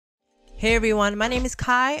Hey everyone, my name is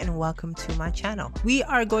Kai and welcome to my channel. We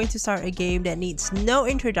are going to start a game that needs no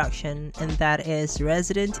introduction, and that is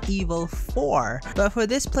Resident Evil 4. But for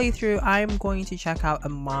this playthrough, I'm going to check out a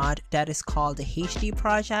mod that is called the HD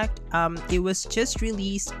Project. It was just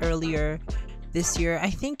released earlier this year.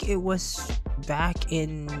 I think it was back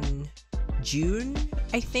in June,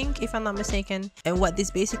 I think, if I'm not mistaken. And what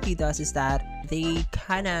this basically does is that they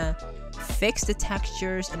kind of fix the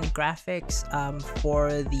textures and the graphics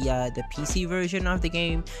for the PC version of the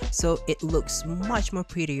game, so it looks much more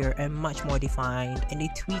prettier and much more defined, and they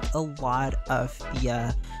tweak a lot of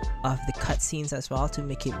the cutscenes as well to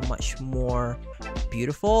make it much more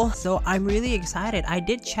beautiful. So I'm really excited. I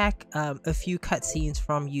did check a few cutscenes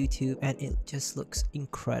from YouTube and it just looks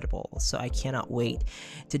incredible, so I cannot wait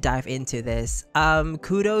to dive into this.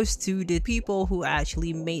 Kudos to the people who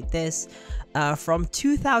actually made this from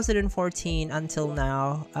 2014 until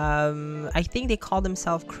now. I think they call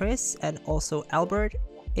themselves Cris and also Albert,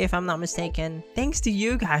 if I'm not mistaken. Thanks to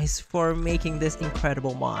you guys for making this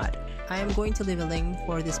incredible mod. I am going to leave a link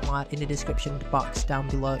for this mod in the description box down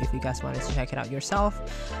below if you guys wanted to check it out yourself.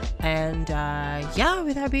 And yeah,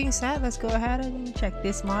 with that being said, let's go ahead and check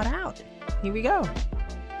this mod out. Here we go.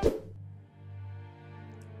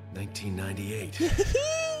 1998.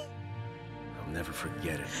 I'll never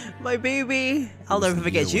forget it. My baby. I'll never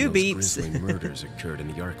forget you, Beats. Grisly murders occurred in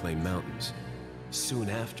the Arklay Mountains. Soon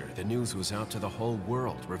after, the news was out to the whole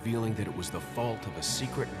world, revealing that it was the fault of a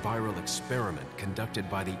secret viral experiment conducted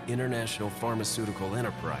by the international pharmaceutical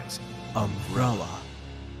enterprise, Umbrella.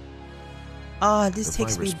 Oh, this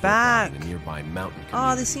takes me back. In a nearby mountain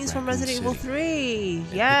oh, the scenes from Resident Evil 3. And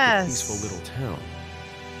yes. hit the peaceful little town,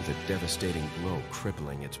 with a devastating blow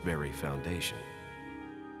crippling its very foundation.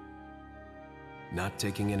 Not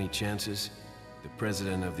taking any chances, the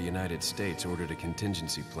President of the United States ordered a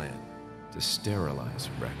contingency plan to sterilize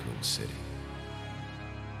Raccoon City.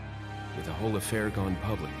 With the whole affair gone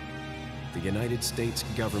public, the United States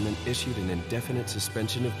government issued an indefinite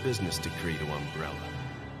suspension of business decree to Umbrella.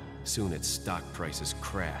 Soon its stock prices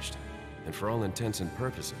crashed, and for all intents and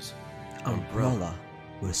purposes, Umbrella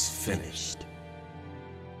was finished.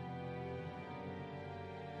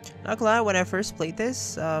 Not gonna lie, when I first played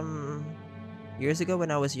this, years ago when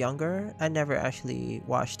I was younger, I never actually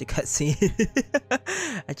watched the cutscene.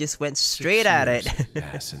 I just went straight at it.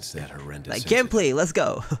 Since that horrendous like gameplay, let's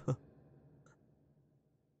go.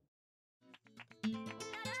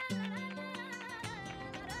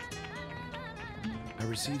 I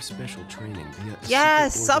received special training via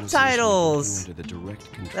yes, subtitles. Under the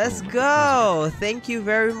direct control let's go. Thank you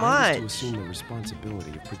very much. I was to assume the responsibility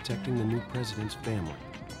of protecting the new president's family.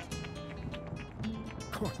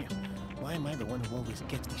 Why am I the one who always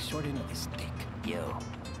gets the short end of the stick? You,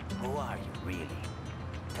 who are you really?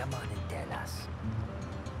 Come on and tell us.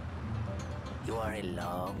 You are a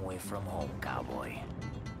long way from home, cowboy.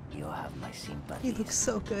 You have my sympathy. He looks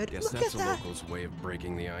so good. Guess Look that's at the that. locals' way of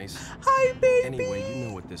breaking the ice. Hi, baby. Anyway, you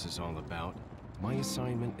know what this is all about. My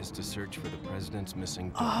assignment is to search for the president's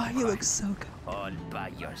missing daughter. Oh, he looks so good. All by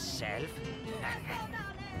yourself?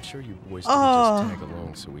 I'm sure you boys didn't just tag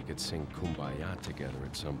along so we could sing Kumbaya together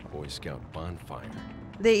at some Boy Scout bonfire.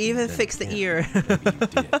 They even Then fixed the again, ear. maybe you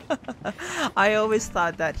did. I always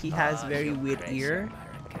thought that he has very you weird crazy ear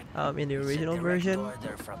American. in the It's a original direct version.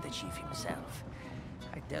 order from the chief himself.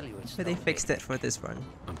 I tell you, it's But they no fixed big. it for this one.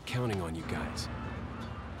 I'm counting on you guys.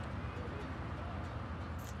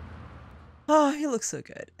 Oh, he looks so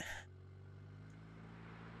good.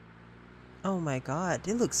 Oh my god,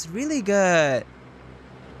 it looks really good.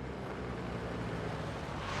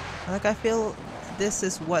 Like, I feel this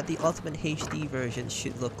is what the ultimate HD version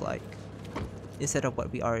should look like, instead of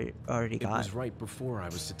what we already It got. was right before I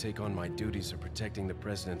was to take on my duties of protecting the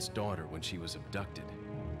president's daughter when she was abducted.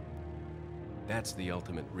 That's the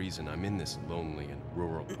ultimate reason I'm in this lonely and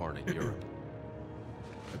rural part of Europe.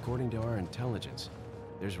 According to our intelligence,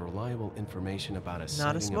 there's reliable information about a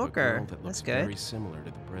sighting of a smoker. girl that That's looks good. very similar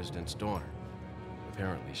to the president's daughter.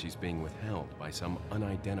 Apparently, she's being withheld by some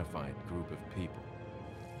unidentified group of people.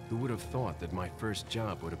 Who would have thought that my first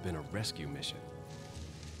job would have been a rescue mission?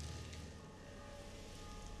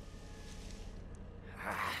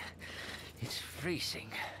 It's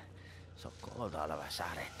freezing. So cold all of a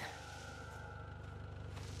sudden.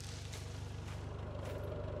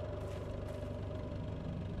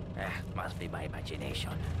 Must be my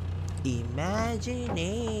imagination.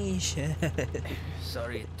 Imagination.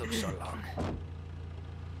 Sorry it took so long.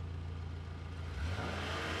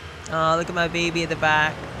 Oh, look at my baby in the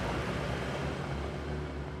back.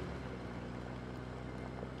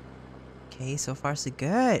 Okay, so far so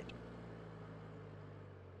good.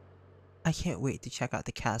 I can't wait to check out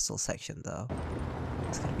the castle section though.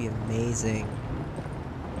 It's gonna be amazing.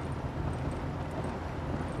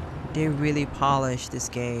 They really polished this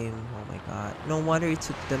game. Oh my god. No wonder it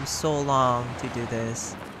took them so long to do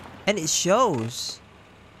this. And it shows.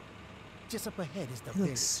 Just up ahead is the It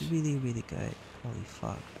looks village. really, really good. Holy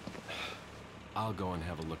fuck. I'll go and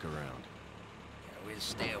have a look around. We'll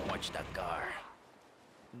stay and watch the car.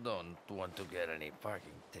 Don't want to get any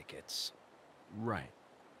parking tickets. Right.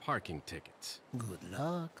 Parking tickets. Good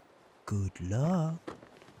luck. Good luck.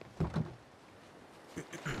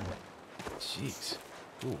 Jeez.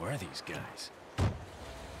 Who are these guys?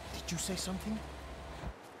 Did you say something?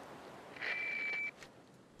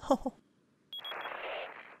 Oh.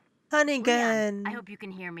 Hunnigan. I hope you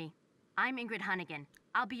can hear me. I'm Ingrid Hunnigan.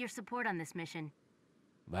 I'll be your support on this mission.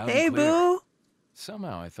 Loud Hey, and clear. boo.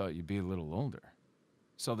 Somehow I thought you'd be a little older.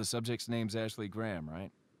 So the subject's name's Ashley Graham,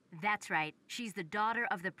 right? That's right. She's the daughter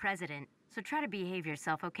of the president. So try to behave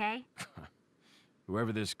yourself, okay?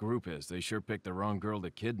 Whoever this group is, they sure picked the wrong girl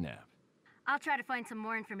to kidnap. I'll try to find some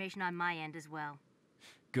more information on my end as well.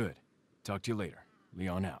 Good. Talk to you later.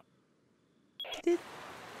 Leon out. Here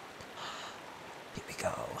we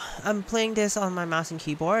go. I'm playing this on my mouse and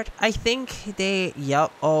keyboard. I think they,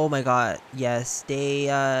 yep, oh my god, yes, they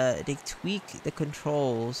tweak the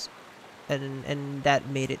controls and that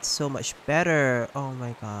made it so much better. Oh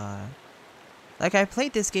my god. Like, I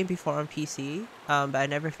played this game before on PC, but I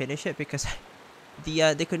never finished it because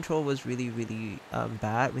the control was really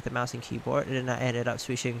bad with the mouse and keyboard, and then I ended up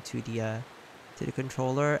switching to the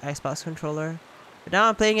controller, Xbox controller. But now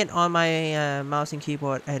I'm playing it on my mouse and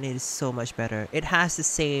keyboard, and it is so much better. It has the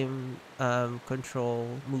same control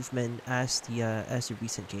movement as the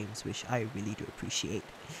recent games, which I really do appreciate.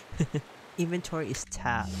 Inventory is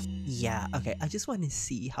tabbed. Yeah, okay. I just want to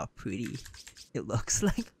see how pretty it looks.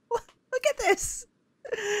 Like, look at this.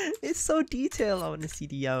 It's so detailed. I want to see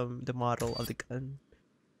the model of the gun.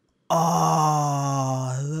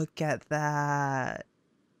 Oh, look at that.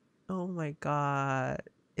 Oh my god.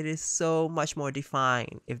 It is so much more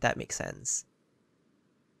defined, if that makes sense.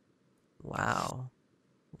 Wow.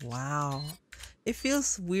 Wow. It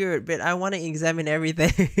feels weird, but I want to examine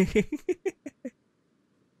everything.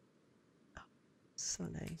 So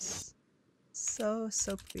nice. So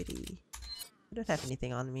pretty. I don't have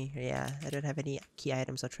anything on me. Yeah, I don't have any key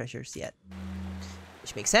items or treasures yet.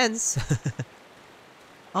 Which makes sense.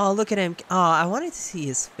 Oh, look at him. Oh, I wanted to see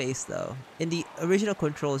his face though. In the original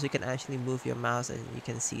controls, you can actually move your mouse and you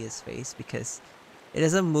can see his face because it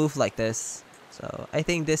doesn't move like this. So I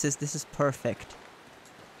think this is perfect.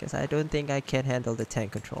 Because I don't think I can handle the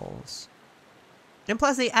tank controls. And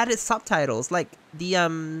plus they added subtitles. Like the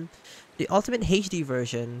Ultimate HD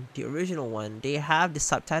version, the original one, they have the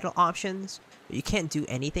subtitle options. But you can't do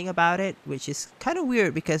anything about it, which is kind of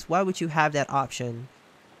weird because why would you have that option?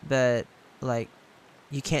 But like,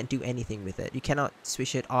 you can't do anything with it. You cannot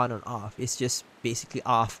switch it on and off. It's just basically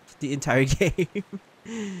off the entire game.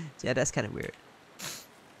 So yeah, that's kind of weird.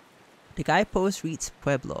 The guy post reads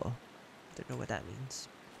Pueblo. Don't know what that means.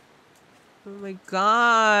 Oh my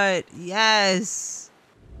god! Yes!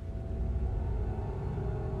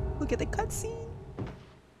 Look at the cutscene!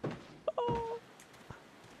 Oh.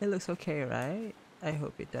 It looks okay, right? I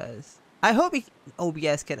hope it does. I hope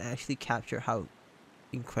OBS can actually capture how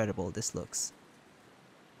incredible this looks.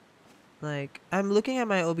 Like, I'm looking at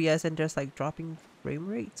my OBS and there's like dropping frame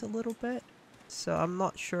rates a little bit. So I'm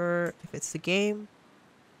not sure if it's the game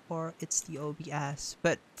or it's the OBS.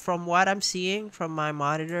 But from what I'm seeing from my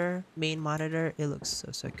monitor, main monitor, it looks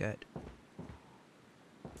so good.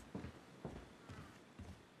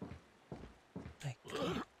 Like,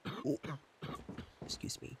 oh,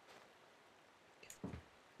 excuse me.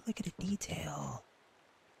 Look at the detail.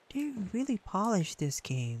 They really polished this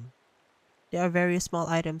game. There are various small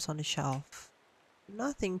items on the shelf.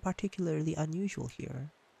 Nothing particularly unusual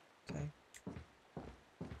here. Okay.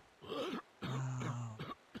 Wow.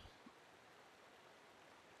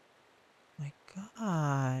 My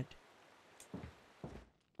god.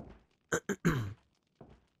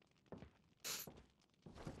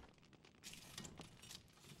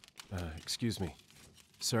 Excuse me.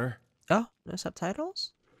 Sir? Oh, no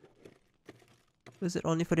subtitles? Was it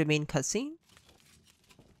only for the main cutscene?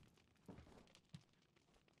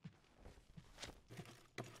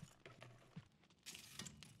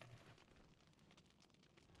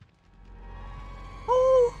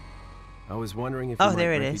 I was wondering if Oh, you might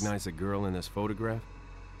there it is. recognize a girl in this photograph.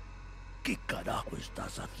 ¿Qué carajo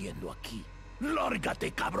estás haciendo aquí?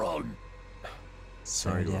 ¡Lárgate, cabrón!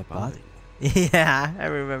 Sorry to that bother bothered you. Yeah, I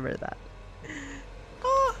remember that.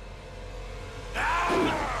 Oh.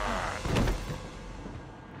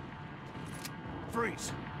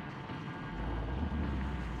 Freeze!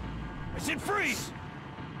 I said freeze!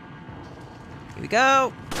 Here we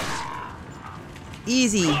go.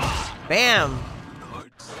 Easy. Bam.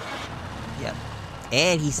 Yep.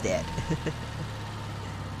 And he's dead.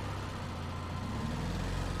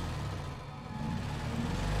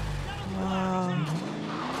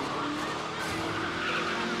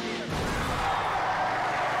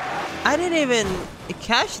 I didn't even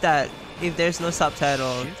catch that if there's no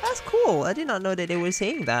subtitle. That's cool. I did not know that they were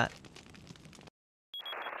saying that.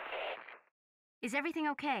 Is everything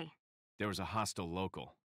okay? There was a hostile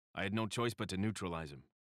local. I had no choice but to neutralize him.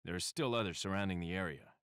 There are still others surrounding the area.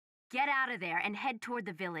 Get out of there and head toward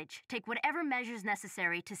the village. Take whatever measures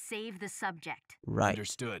necessary to save the subject. Right.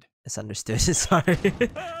 Understood. It's understood. Sorry.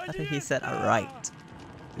 I think he said right.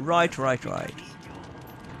 Right.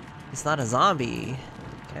 It's not a zombie.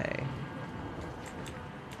 Okay.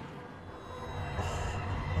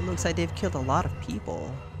 It looks like they've killed a lot of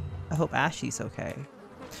people. I hope Ashley's okay.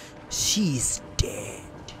 She's dead.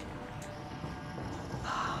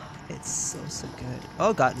 It's so good.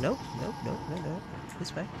 Oh god, nope.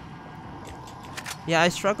 This way. Yeah, I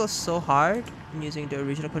struggle so hard in using the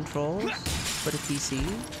original controls for the PC.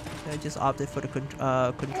 I just opted for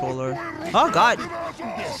the controller. Oh god!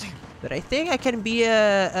 But I think I can be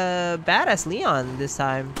a badass Leon this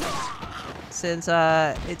time, since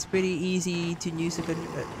it's pretty easy to use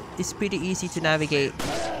it's pretty easy to navigate.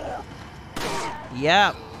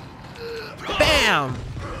 Yep. Bam!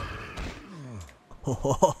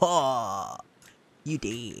 You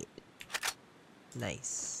did.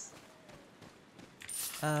 Nice.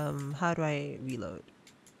 How do I reload?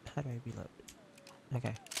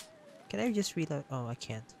 Okay. Can I just reload? Oh, I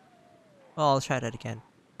can't. Oh, I'll try that again.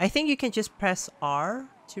 I think you can just press R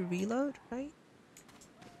to reload, right?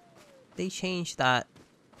 They changed that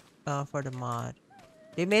for the mod.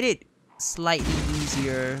 They made it slightly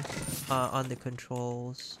easier on the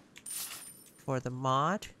controls for the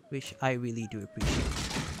mod, which I really do appreciate.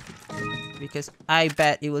 Because I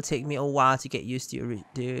bet it will take me a while to get used to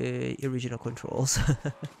the original controls.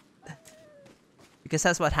 Because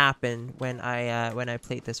that's what happened when I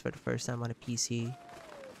played this for the first time on a PC.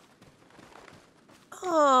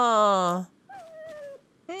 Oh,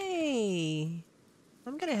 hey,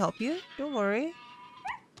 I'm gonna help you. Don't worry.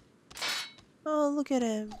 Oh, look at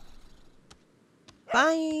him.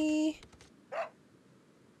 Bye.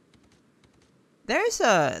 There's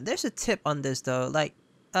a tip on this though. Like,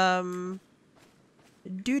 do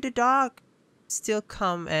the dog still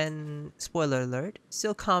come and, spoiler alert,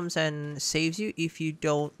 still comes and saves you if you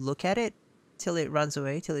don't look at it till it runs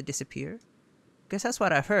away, till it disappears? Because that's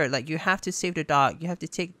what I've heard. Like, you have to save the dog. You have to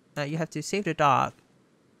save the dog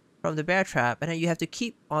from the bear trap, and then you have to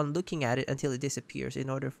keep on looking at it until it disappears in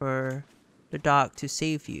order for the dog to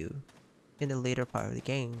save you in the later part of the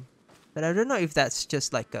game. But I don't know if that's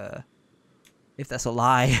just like if that's a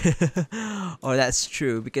lie or that's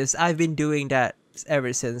true, because I've been doing that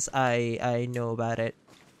ever since I know about it.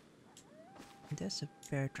 There's a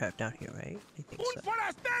bear trap down here, right? I think so.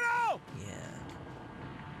 Yeah.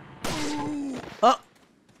 Oh!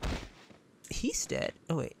 He's dead.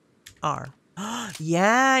 Oh wait. R.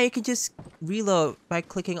 Yeah, you can just reload by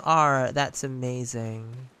clicking R. That's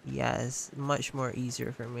amazing. Yes, much more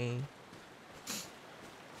easier for me.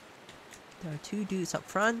 There are two dudes up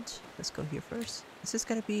front. Let's go here first. Is there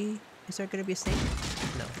gonna be a snake?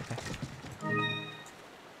 No, okay.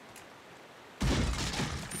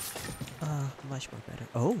 Much more better.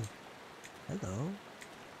 Oh, hello.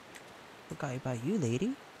 Forgot about you,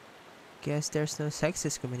 lady. Guess there's no sex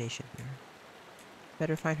discrimination here.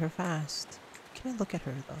 Better find her fast. Can I look at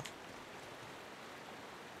her though?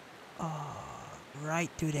 Oh, right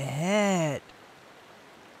through the head.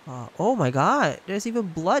 Oh my god, there's even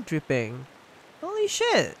blood dripping. Holy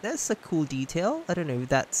shit, that's a cool detail. I don't know if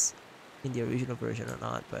that's in the original version or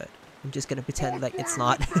not, but I'm just gonna pretend like it's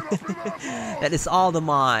not. That is all the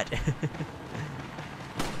mod.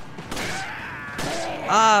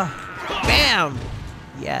 Bam!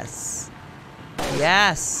 Yes.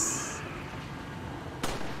 Yes!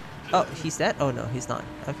 Oh, he's dead? Oh no, he's not.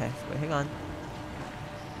 Okay, wait, hang on.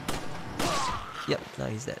 Yep, no,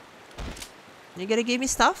 he's dead. You gonna give me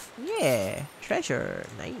stuff? Yeah, treasure.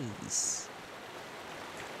 Nice.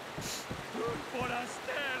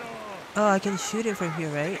 Oh, I can shoot him from here,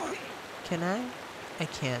 right? Can I? I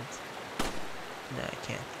can't. No, I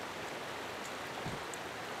can't.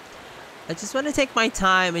 I just want to take my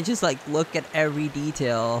time and just like look at every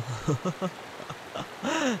detail.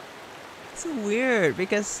 It's so weird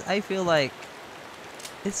because I feel like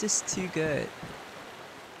it's just too good.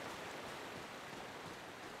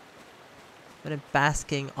 But I'm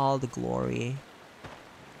basking all the glory.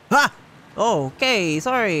 Oh, okay,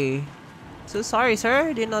 sorry. So sorry,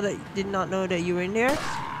 sir. Did not know that you were in there.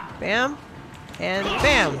 Bam. And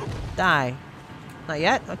bam! Die. Not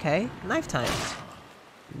yet? Okay. Knife time.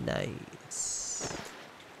 Nice.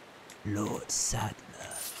 Lord Sadler.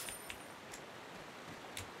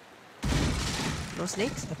 No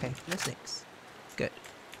snakes? Okay, no snakes. Good.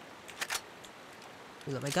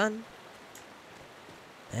 Reload my gun.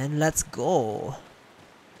 And let's go. Oh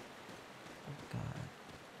god.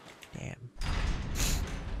 Damn.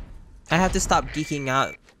 I have to stop geeking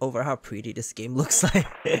out over how pretty this game looks like.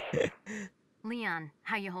 Leon,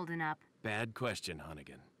 how you holding up? Bad question,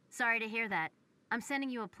 Hunnigan. Sorry to hear that. I'm sending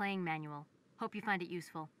you a playing manual. Hope you find it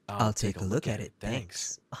useful. I'll take a look at it.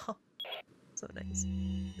 Thanks. Oh, so nice.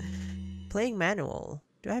 Playing manual.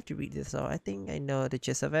 Do I have to read this? Oh, I think I know the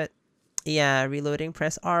gist of it. Yeah, reloading.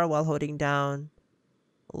 Press R while holding down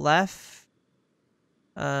left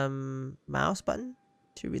mouse button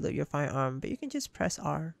to reload your firearm, but you can just press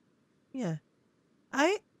R. Yeah.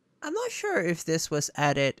 I'm not sure if this was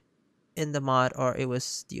added in the mod or it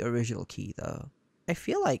was the original key though. I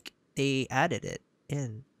feel like they added it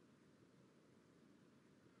in.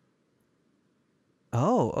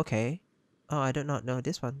 Oh, okay. Oh, I do not know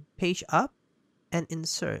this one. Page up and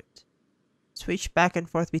insert. Switch back and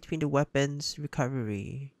forth between the weapons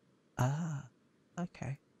recovery. Ah,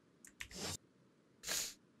 okay.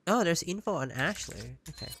 Oh, there's info on Ashley.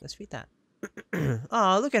 Okay, let's read that.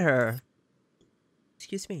 Oh, look at her.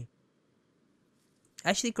 Excuse me.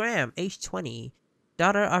 Ashley Graham, age 20,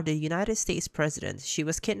 daughter of the United States President. She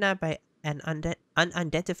was kidnapped by an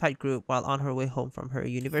unidentified group while on her way home from her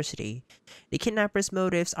university. The kidnapper's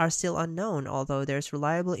motives are still unknown, although there's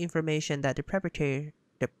reliable information that the perpetrator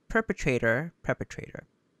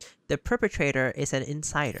is an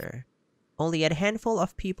insider. Only a handful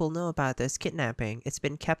of people know about this kidnapping. It's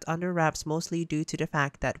been kept under wraps mostly due to the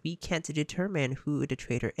fact that we can't determine who the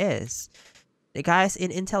traitor is. The guys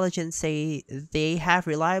in intelligence say they have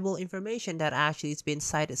reliable information that actually it's been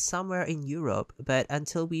sighted somewhere in Europe, but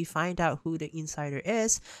until we find out who the insider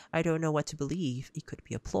is, I don't know what to believe. It could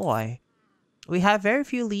be a ploy. We have very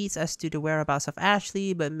few leads as to the whereabouts of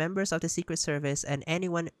Ashley, but members of the Secret Service and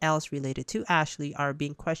anyone else related to Ashley are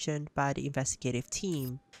being questioned by the investigative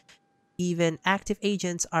team. Even active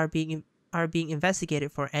agents are being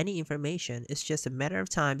investigated for any information. It's just a matter of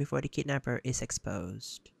time before the kidnapper is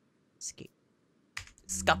exposed. Escape.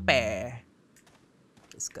 Escape.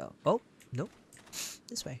 Let's go. Oh, nope.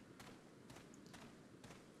 This way.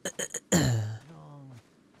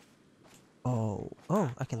 Oh,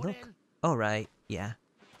 I can look. All right, yeah.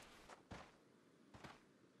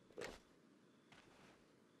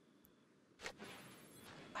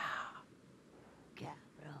 Wow.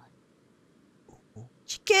 Oh,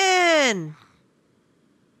 chicken.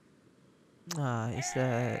 It's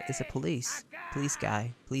a police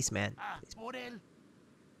policeman.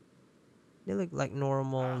 They look like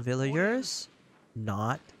normal villagers.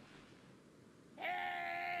 Not.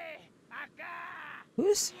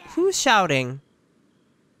 Who's shouting?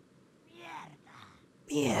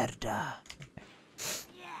 Mierda. Okay.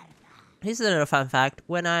 Here's another fun fact.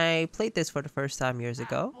 When I played this for the first time years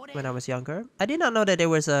ago, when I was younger, I did not know that there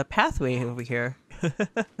was a pathway over here.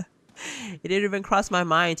 It didn't even cross my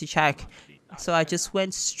mind to check. So I just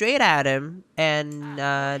went straight at him, and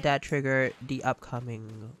that triggered the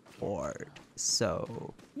upcoming horde.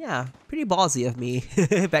 So, yeah, pretty ballsy of me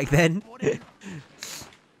back then.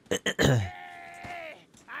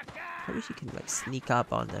 I wish you can, like, sneak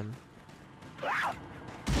up on them.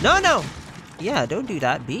 No! Yeah, don't do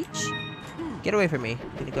that, beach. Get away from me.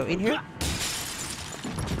 I'm gonna go in here.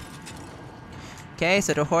 Okay,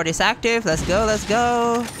 so the horde is active. Let's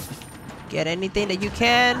go. Get anything that you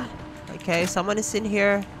can. Okay, someone is in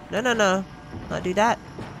here. No. Not do that.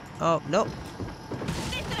 Oh, nope.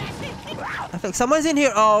 I feel like someone's in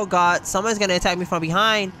here. Oh, God. Someone's gonna attack me from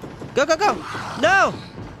behind. Go. No!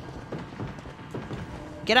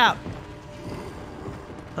 Get out.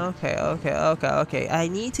 Okay. I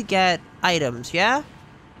need to get items, yeah?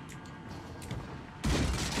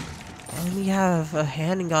 I only have a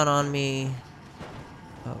handgun on me.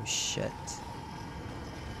 Oh, shit.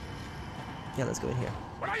 Yeah, let's go in here.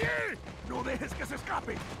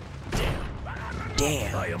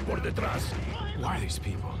 Damn. Why are these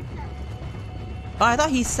people? Oh, I thought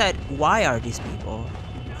he said, why are these people?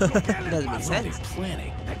 Doesn't make sense.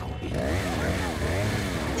 Planning.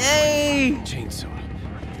 Hey! Chainsaw.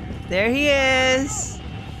 There he is.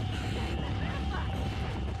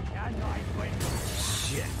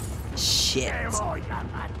 Shit.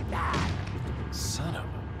 Son of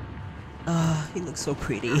a... He looks so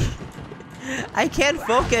pretty. I can't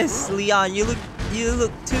focus, Leon. You look You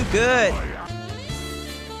look too good.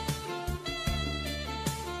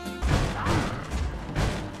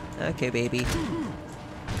 Okay, baby. I'm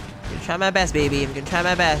gonna try my best, baby. I'm gonna try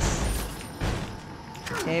my best.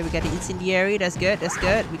 Okay, we got the incendiary. That's good. That's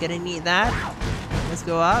good. We're gonna need that. Let's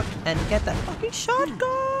go up and get that fucking shotgun.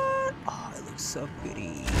 Oh, it looks so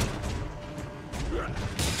pretty.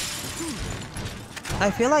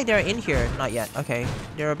 I feel like they're in here. Not yet. Okay.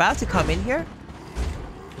 They're about to come in here.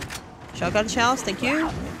 Shotgun shells. Thank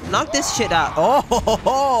you. Knock this shit out.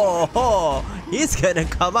 Oh, he's gonna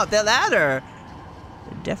come up the ladder.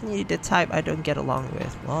 Definitely the type I don't get along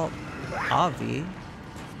with. Well, Avi.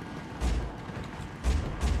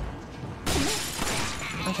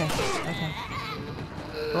 Okay, okay.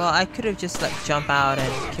 Well, I could have just like jump out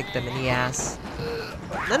and kick them in the ass.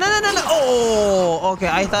 No, no, no, no, no! Oh, okay.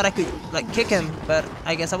 I thought I could like kick him, but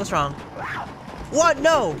I guess I was wrong. What?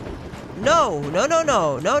 No! No! No! No!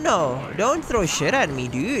 No! No! No! Don't throw shit at me,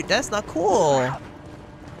 dude. That's not cool.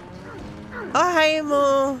 Oh, hi,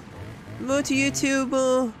 Moo. Moo to you too,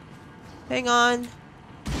 Moo. Hang on.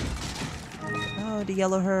 Oh, the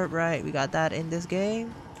yellow herb, right? We got that in this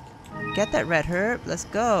game. Get that red herb. Let's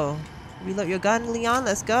go. Reload your gun, Leon.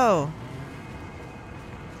 Let's go.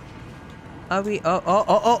 Are we? Oh! Oh!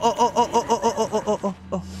 Oh! Oh! Oh! Oh! Oh! Oh! Oh! Oh! Oh! Oh! Oh!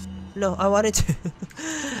 Oh! No, I wanted to.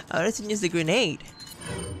 I wanted to use the grenade.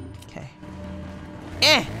 Okay.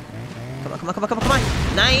 Eh! Come on! Come on! Come on! Come on! Come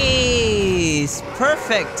on! Nice!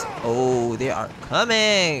 Perfect! Oh, they are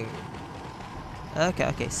coming. Okay,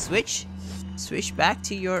 okay, switch back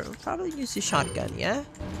to your, probably use the shotgun, yeah?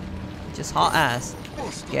 Just haul ass.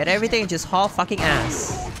 Get everything, just haul fucking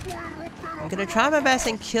ass. I'm gonna try my best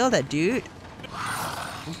and kill that dude.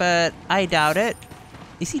 But I doubt it.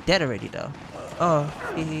 Is he dead already though? Oh,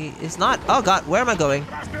 he is not. Oh god, where am I going?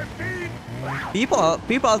 People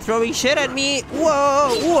are throwing shit at me.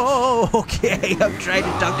 Whoa, whoa, okay, I'm trying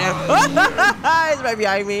to duck down. He's right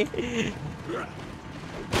behind me.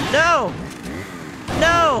 No!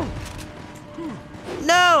 No!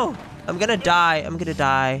 No! I'm gonna die. I'm gonna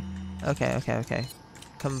die. Okay, okay, okay.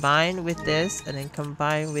 Combine with this, and then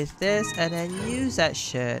combine with this, and then use that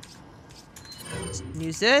shit.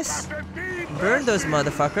 Use this. Burn those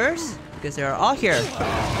motherfuckers. Because they're all here.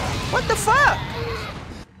 What the fuck?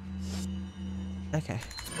 Okay.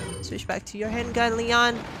 Switch back to your handgun,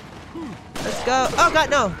 Leon. Let's go. Oh god,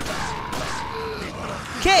 no!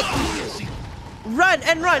 Kick! Run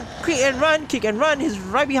and run! Kick and run! Kick and run! He's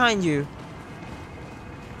right behind you.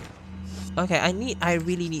 Okay, I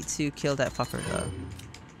really need to kill that fucker though.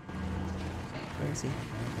 Where is he?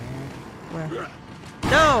 Where?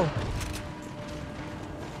 No!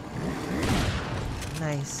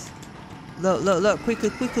 Nice. Look, look, look! Quickly,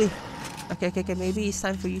 quickly! Okay, okay, okay. Maybe it's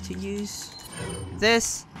time for you to use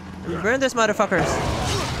this. Burn those motherfuckers!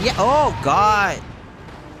 Yeah! Oh god!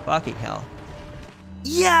 Fucking hell!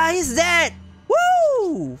 Yeah, he's dead!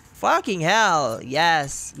 Woo! Fucking hell!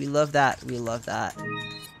 Yes, we love that. We love that.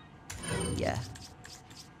 Yeah.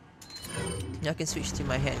 Now I can switch to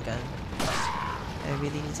my handgun. I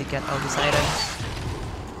really need to get all these items.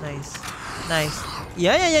 Nice. Nice.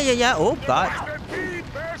 Yeah, yeah, yeah, yeah, yeah. Oh, god.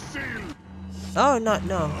 Oh,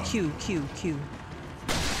 no. Q.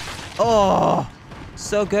 Oh!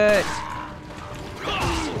 So good.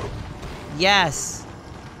 Yes.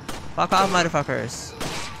 Fuck off, motherfuckers.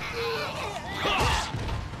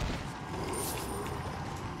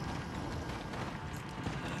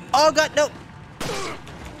 Oh god, no!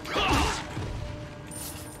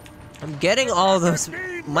 I'm getting all those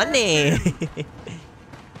money!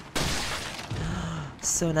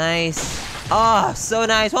 So nice. Oh, so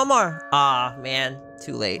nice. One more. Ah, man.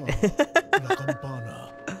 Too late.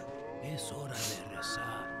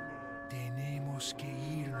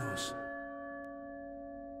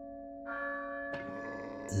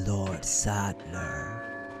 Lord Sadler.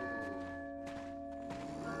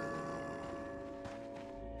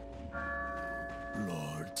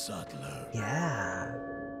 Lord Sadler. Yeah.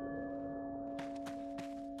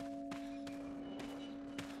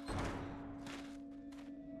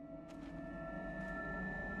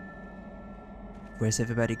 Where's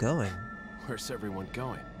everybody going? Where's everyone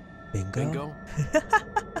going? Bingo? Bingo?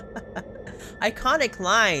 Iconic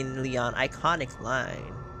line, Leon. Iconic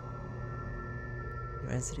line.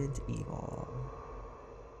 Resident Evil.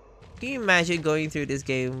 Can you imagine going through this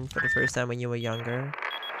game for the first time when you were younger?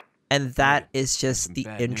 And that is just the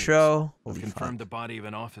intro. Holy Confirmed the fuck. body of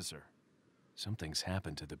an officer. Something's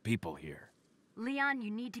happened to the people here. Leon,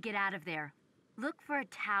 you need to get out of there. Look for a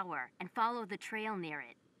tower and follow the trail near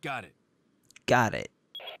it. Got it. Got it.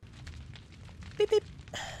 Beep, beep.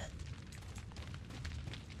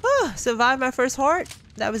 Oh, survived my first heart.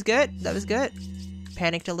 That was good. That was good.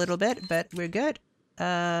 panicked a little bit, but we're good.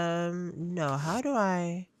 No, how do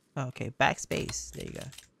I... Oh, okay, backspace. There you go.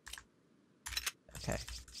 Okay.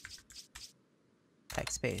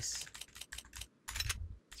 Backspace.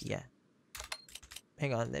 Yeah.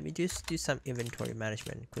 Hang on, let me just do some inventory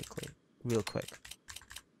management quickly. Real quick.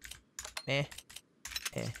 No.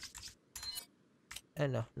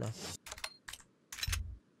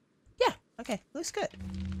 Yeah, okay, looks good.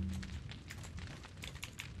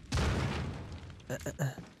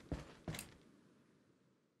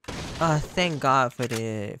 Thank God for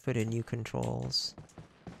the new controls.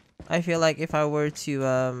 I feel like if I were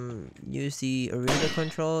to use the original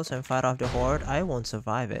controls and fight off the horde, I won't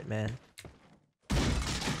survive it, man.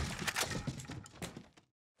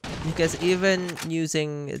 Because even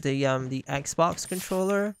using the Xbox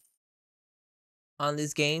controller on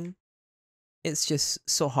this game, it's just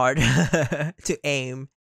so hard to aim.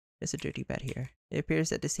 There's a dirty bed here. It appears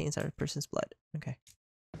that the stains are a person's blood. Okay.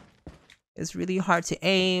 It's really hard to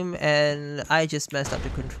aim, and I just messed up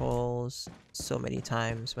the controls so many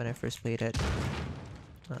times when I first played it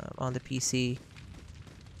on the PC.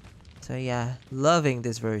 So yeah, loving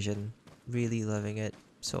this version. Really loving it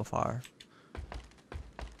so far.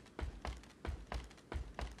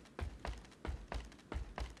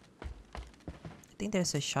 I think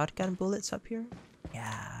there's a shotgun bullets up here.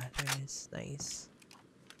 Yeah, there is. Nice.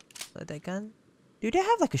 Load that gun. Do they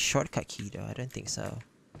have like a shortcut key though? I don't think so.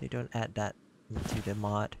 They don't add that into the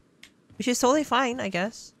mod, which is totally fine, I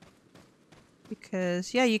guess.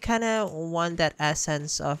 Because yeah, you kind of want that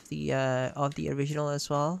essence of the original as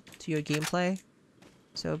well to your gameplay.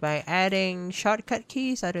 So by adding shortcut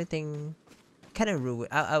keys, I don't think kind of ruin.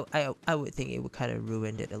 I would think it would kind of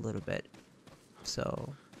ruin it a little bit.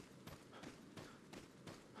 So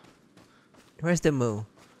where's the moo?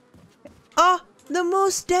 Oh, the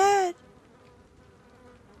moo's dead.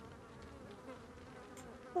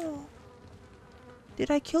 Oh. Did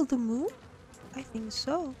I kill the moo? I think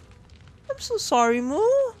so. I'm so sorry, moo.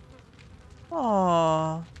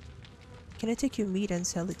 Aww. Can I take your meat and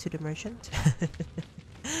sell it to the merchant?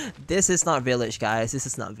 This is not village, guys. This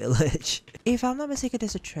is not village. If I'm not mistaken,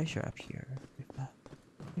 there's a treasure up here.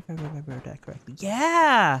 If I remember that correctly.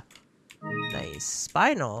 Yeah! Nice.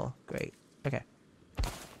 Spinal. Great. Okay.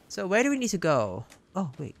 So where do we need to go? Oh,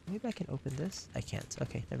 wait. Maybe I can open this? I can't.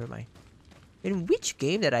 Okay, never mind. In which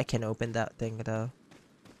game did I can open that thing though?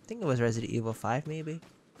 I think it was Resident Evil 5 maybe?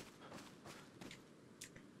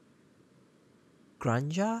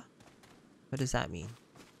 Granja? What does that mean?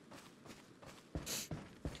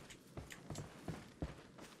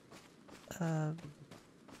 Yeah,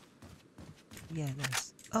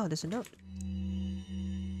 nice. Oh, there's a note.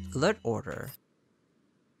 Alert order.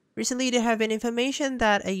 Recently, there have been information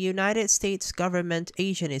that a United States government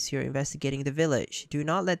agent is here investigating the village. Do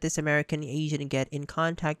not let this American agent get in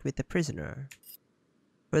contact with the prisoner.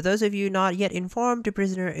 For those of you not yet informed, the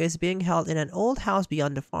prisoner is being held in an old house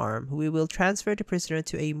beyond the farm. We will transfer the prisoner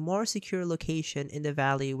to a more secure location in the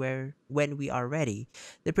valley when we are ready.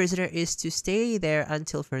 The prisoner is to stay there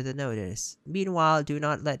until further notice. Meanwhile, do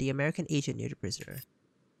not let the American agent near the prisoner.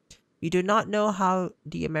 We do not know how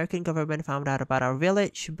the American government found out about our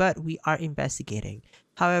village, but we are investigating.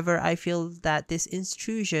 However, I feel that this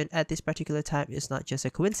intrusion at this particular time is not just a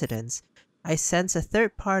coincidence. I sense a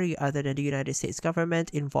third party other than the United States government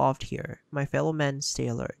involved here. My fellow man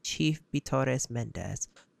sailor, Chief Vitores Mendez.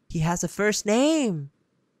 He has a first name!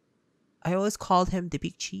 I always called him the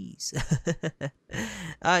Big Cheese.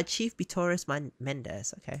 Chief Vitores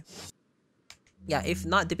Mendez, okay. Yeah, if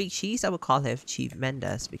not the Big Cheese, I would call him Chief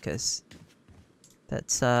Mendez because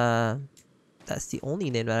that's the only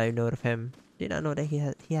name that I know of him. Did not know that he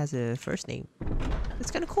has a first name. That's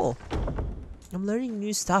kind of cool. I'm learning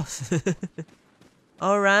new stuff.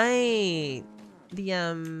 All right, the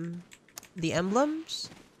emblems.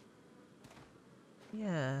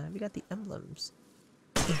 Yeah, we got the emblems.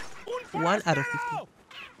 1 out of 50.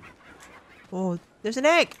 Oh, there's an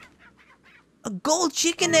egg. A gold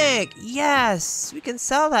chicken egg! Yes! We can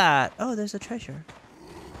sell that! Oh, there's a treasure.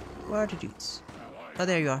 Where are the dudes? Oh,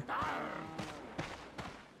 there you are.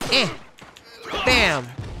 Eh! Bam!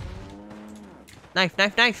 Knife,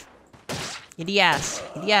 knife, knife! In the ass!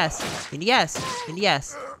 In the ass! In the ass! In the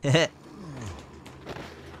ass! Okay,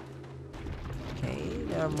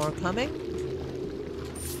 there are more coming.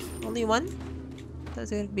 Only one?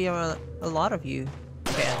 There's gonna be a lot of you.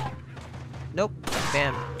 Bam. Nope.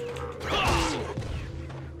 Bam.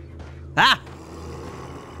 Ah!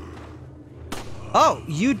 Oh,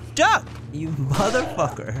 you duck! You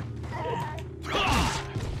motherfucker.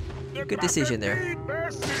 Good decision there.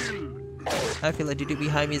 I feel like the dude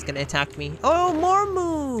behind me is gonna attack me. Oh, more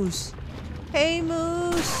moose! Hey,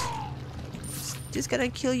 Moose! Just gonna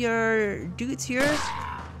kill your dudes here.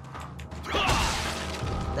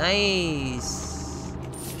 Nice!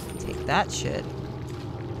 Take that shit.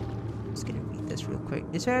 Just gonna read this real quick.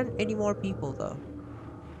 Is there any more people though?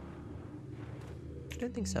 I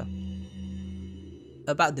don't think so.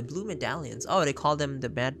 About the blue medallions. Oh, they call them the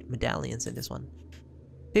medallions in this one.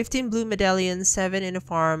 15 blue medallions, 7 in the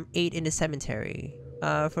farm, 8 in the cemetery.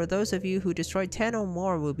 For those of you who destroyed 10 or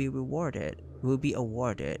more will be awarded.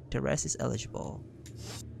 The rest is eligible.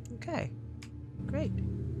 Okay. Great.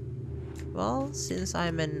 Well, since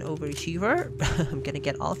I'm an overachiever, I'm gonna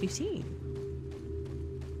get all 15.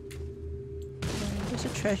 There's a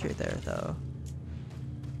treasure there though.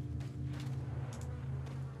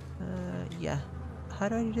 Yeah. How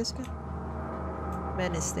do I do this guy?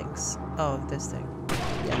 Menace things. Oh, this thing.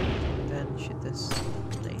 Yeah. Then shoot this.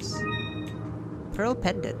 Nice. Pearl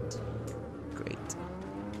pendant. Great.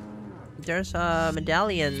 There's a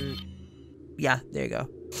medallion. Yeah, there you go.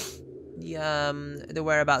 The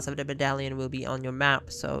whereabouts of the medallion will be on your map,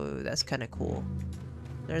 so that's kind of cool.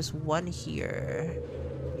 There's one here.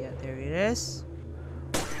 Yeah, there it is.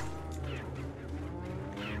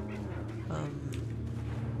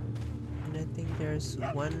 And I think there's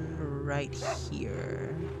one right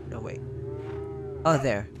here. No, wait. Oh,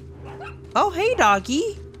 there. Oh, hey,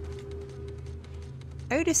 doggy!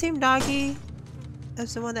 Are you the same doggy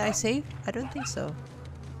as the one that I saved? I don't think so.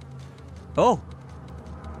 Oh!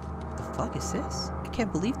 What the fuck is this? I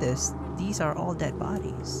can't believe this. These are all dead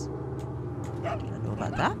bodies. Did I know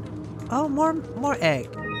about that? Oh, more egg.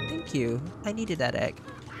 Thank you. I needed that egg.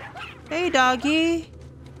 Hey, doggy!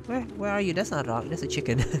 Where are you? That's not a dog. That's a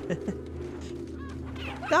chicken.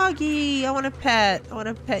 Doggy! I want to pet. I want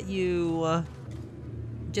to pet you.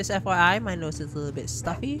 Just FYI, my nose is a little bit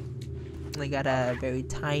stuffy. I got a very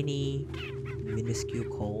tiny, minuscule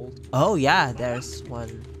cold. Oh yeah, there's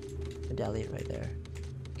one medallion right there.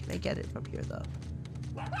 Can I get it from here though?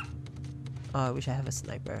 Oh, I wish I have a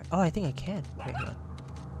sniper. Oh, I think I can. Wait, hang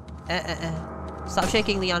on. Stop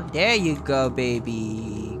shaking, Leon. There you go,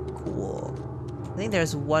 baby. Cool. I think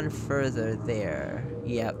there's one further there.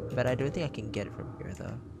 Yep, but I don't think I can get it from here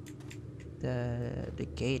though. The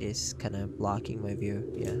gate is kind of blocking my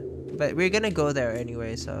view. Yeah, but we're gonna go there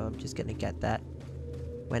anyway, so I'm just gonna get that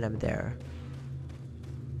when I'm there.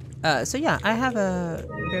 So yeah, I have a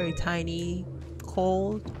very tiny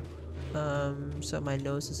cold, so my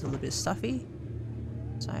nose is a little bit stuffy,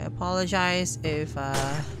 so I apologize if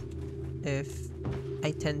I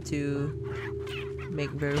tend to make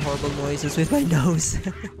very horrible noises with my nose.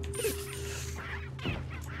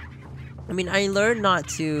 I mean, I learned not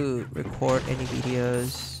to record any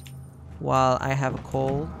videos while I have a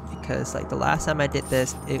cold, because like the last time I did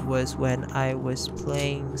this, it was when I was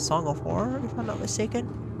playing Song of Horror, if I'm not mistaken,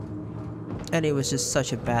 and it was just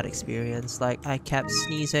such a bad experience. Like, I kept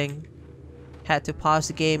sneezing, had to pause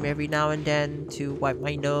the game every now and then to wipe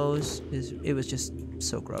my nose. It was just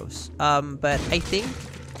so gross. But I think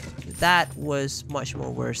that was much more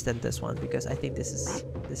worse than this one, because I think this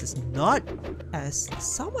is not as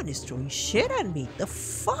someone is throwing shit at me. The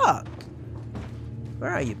fuck? Where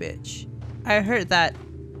are you, bitch? I heard that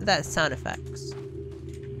sound effects.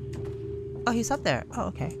 Oh, he's up there. Oh,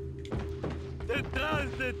 okay.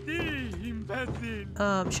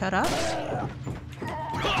 Shut up.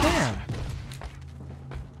 Damn.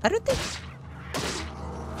 I don't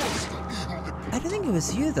think it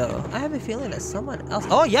was you though. I have a feeling that someone else.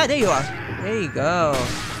 Oh yeah, there you are. There you go.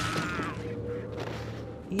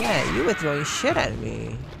 Yeah, you were throwing shit at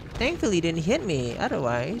me. Thankfully you didn't hit me.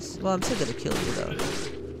 Otherwise, well, I'm still gonna kill you though.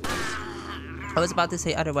 I was about to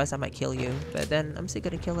say otherwise I might kill you, but then I'm still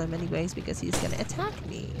gonna kill him anyways because he's gonna attack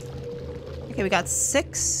me. Okay, we got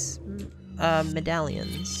 6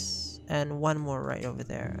 medallions and 1 more right over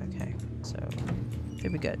there. Okay, so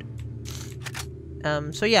should be good.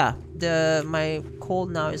 So yeah, my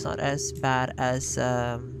cold now is not as bad as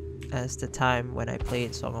the time when I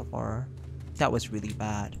played Song of Horror. That was really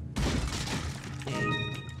bad.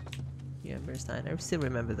 Yeah, verse 9. I still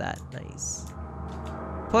remember that. Nice.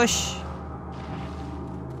 Push!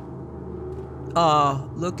 Oh,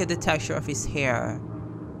 look at the texture of his hair.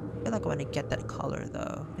 I feel like I want to get that color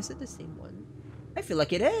though. Is it the same one? I feel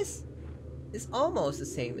like it is. It's almost the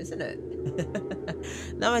same, isn't it?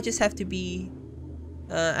 Now I just have to be...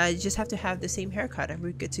 I just have to have the same haircut and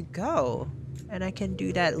we're good to go. And I can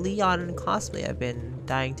do that Leon cosplay I've been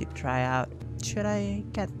dying to try out. Should I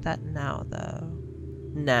get that now though?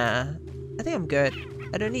 Nah, I think I'm good.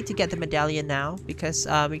 I don't need to get the medallion now because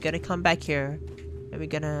we're gonna come back here and we're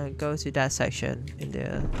gonna go to that section in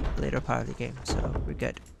the later part of the game, so we're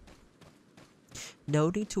good. No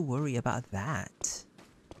need to worry about that.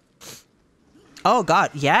 Oh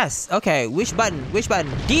god, yes. Okay, which button? Which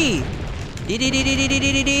button? D! D D D D D D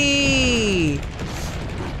D D D!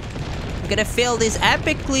 I'm gonna fail this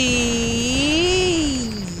epically!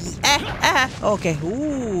 Okay,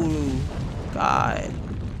 ooh. God.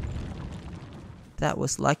 That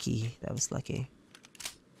was lucky. That was lucky.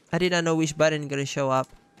 I did not know which button gonna show up.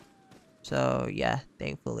 So, yeah,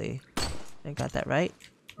 thankfully. I got that right.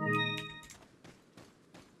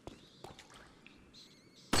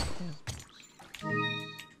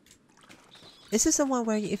 Is this the one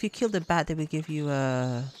where if you kill the bat, they will give you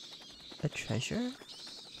a treasure?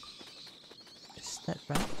 Is that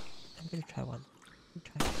right? I'm gonna try one.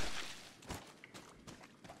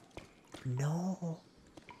 No,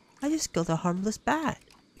 I just killed a harmless bat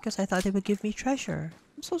because I thought they would give me treasure.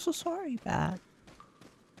 I'm so sorry, bat.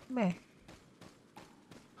 Meh.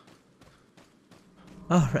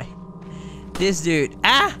 All right, this dude.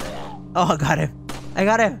 Ah! Oh, I got him. I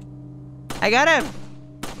got him. I got him.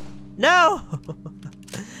 No!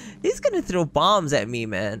 He's gonna throw bombs at me,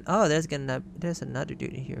 man. Oh, there's another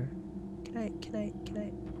dude in here.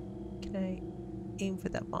 Can I aim for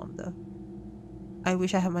that bomb though? I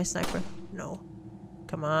wish I had my sniper. No.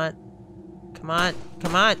 Come on. Come on.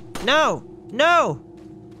 Come on. No! No!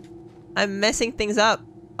 I'm messing things up.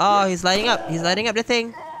 Oh, he's lighting up. He's lighting up the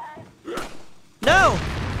thing. No!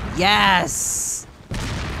 Yes!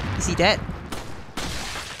 Is he dead?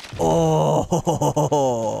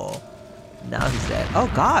 Oh! Now he's dead. Oh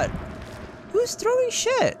god! Who's throwing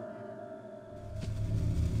shit?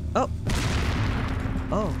 Oh.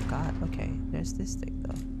 Oh god, okay. There's this thing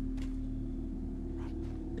though.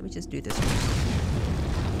 Let me just do this first.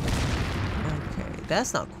 Okay,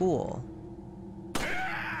 that's not cool.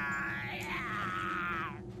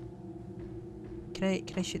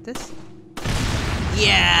 Can I shoot this?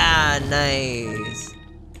 Yeah, nice.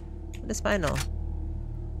 What is final?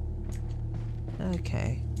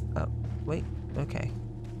 Okay. Oh, wait. Okay.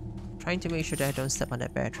 Trying to make sure that I don't step on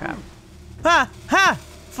that bear trap. Ha! Ha!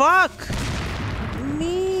 Fuck!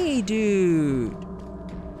 Me, dude!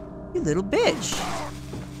 You little bitch!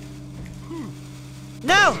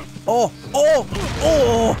 No! Oh! Oh!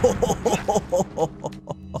 Oh!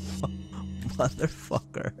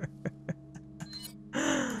 Motherfucker.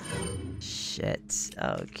 Shit.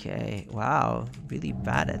 Okay. Wow. Really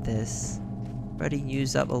bad at this. Already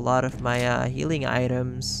used up a lot of my healing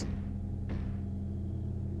items.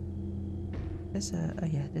 There's a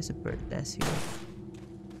there's a bird nest here.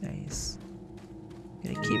 Nice.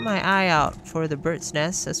 Gonna keep my eye out for the bird's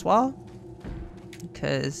nest as well,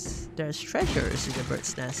 because there's treasures in the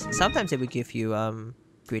bird's nest. Sometimes they would give you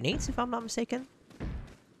grenades if I'm not mistaken,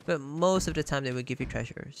 but most of the time they would give you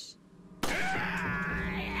treasures.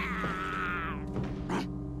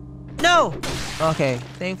 No! Okay,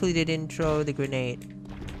 thankfully they didn't throw the grenade.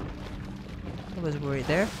 I was worried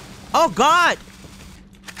there. Oh god!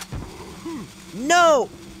 No!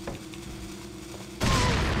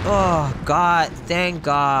 Oh god, thank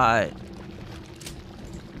god.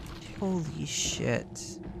 Holy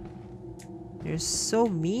shit. You're so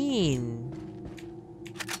mean.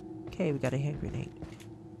 Okay, we got a hand grenade.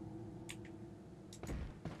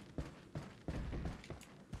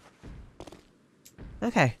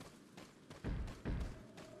 Okay.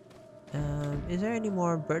 Is there any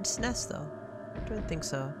more bird's nests though? I don't think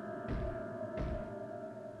so.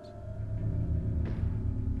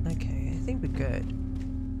 Okay, I think we're good.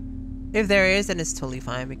 If there is, then it's totally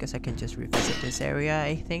fine because I can just revisit this area,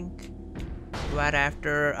 I think. Right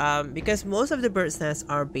after, because most of the bird's nests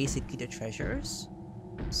are basically the treasures.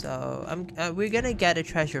 So, we're gonna get a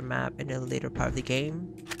treasure map in a later part of the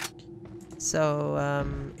game. So,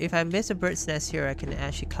 if I miss a bird's nest here, I can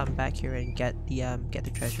actually come back here and get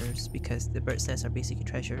the treasures, because the bird's nests are basically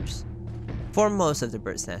treasures. For most of the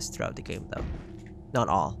bird's nests throughout the game, though, not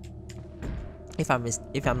all. If I'm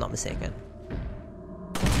not mistaken.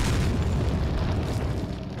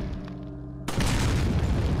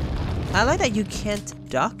 I like that you can't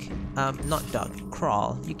duck,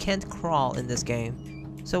 crawl. You can't crawl in this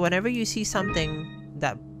game. So whenever you see something,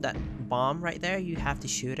 that bomb right there, you have to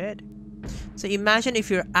shoot it. So imagine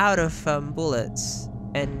if you're out of bullets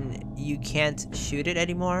and you can't shoot it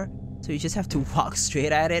anymore, so you just have to walk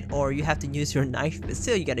straight at it, or you have to use your knife, but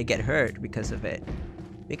still you're gonna get hurt because of it,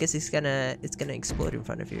 because it's gonna explode in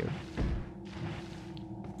front of you.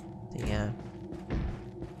 So yeah,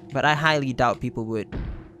 but I highly doubt people would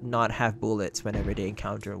not have bullets whenever they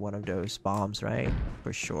encounter one of those bombs, right?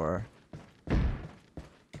 For sure.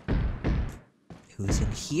 Who's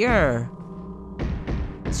in here?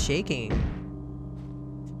 It's shaking.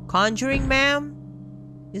 Conjuring, ma'am?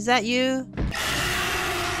 Is that you?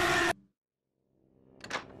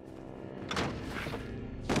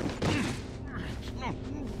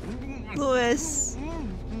 Louis,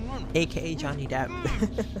 aka Johnny Depp.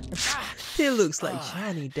 He looks like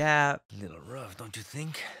Johnny Depp. Little rough, don't you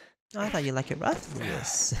think? Oh, I thought you like it rough,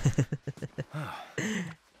 Louis.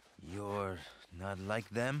 You're not like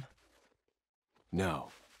them?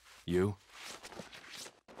 No. You?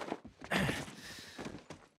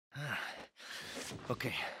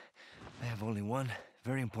 Okay, I have only one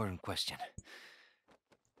very important question.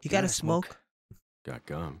 You gotta smoke? Got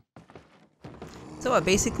gum. So what,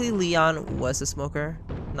 basically Leon was a smoker.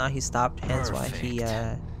 Now he stopped, hence why he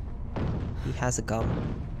has a gum.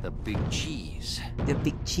 The big cheese. The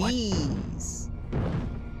big cheese.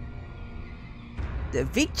 The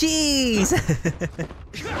big cheese.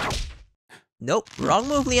 Nope, wrong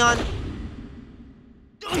move, Leon.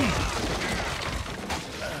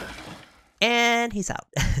 And he's out.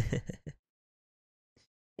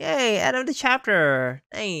 Yay, end of the chapter.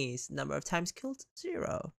 Nice. Number of times killed,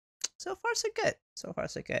 0. So far so good. So far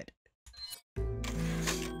so good.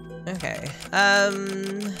 Okay.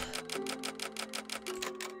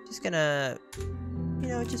 Just gonna, you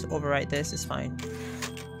know, just overwrite this. It's fine.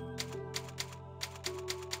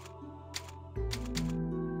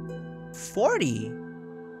 "40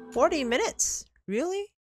 minutes?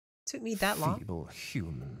 Really? Took me that long? Feeble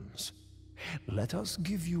humans, let us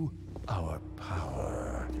give you our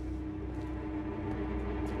power.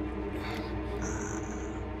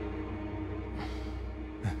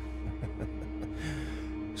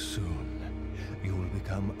 Soon, you will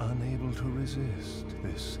become unable to resist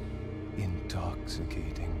this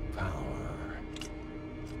intoxicating power.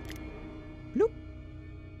 Bloop.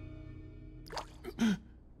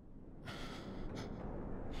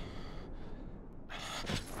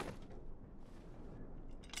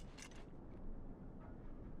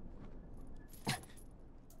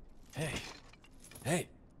 Hey,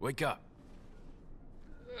 wake up.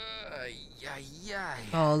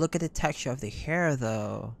 Oh, look at the texture of the hair,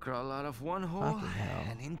 though. Crawl out of one hole Fucking hell.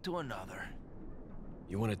 and into another.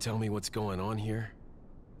 You want to tell me what's going on here?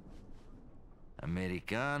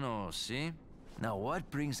 Americano, see? Now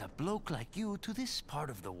what brings a bloke like you to this part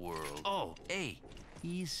of the world? Oh, hey,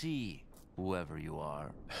 easy, whoever you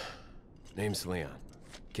are. Name's Leon.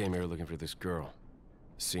 Came here looking for this girl.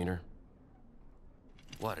 Seen her?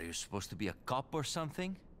 What, are you supposed to be a cop or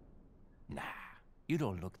something? Nah, you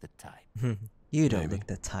don't look the type. You don't Maybe. look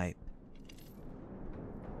the type.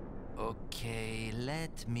 Okay,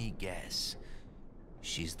 let me guess.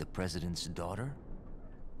 She's the president's daughter?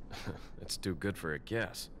 That's too good for a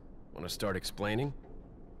guess. Want to start explaining?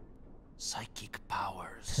 Psychic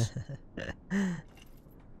powers.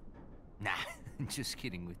 Nah, just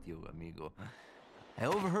kidding with you, amigo. I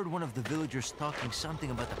overheard one of the villagers talking something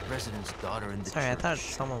about the president's daughter in the Sorry, I church. thought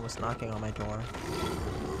someone was knocking on my door.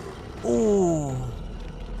 Ooh,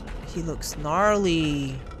 he looks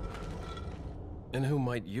gnarly. And who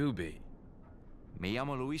might you be? Me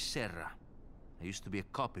llamo Luis Serra. I used to be a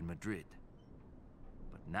cop in Madrid.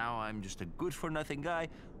 But now I'm just a good-for-nothing guy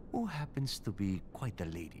who happens to be quite a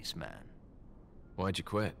ladies' man. Why'd you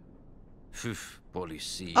quit? Phew,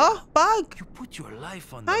 policia. Oh, Bug! You put your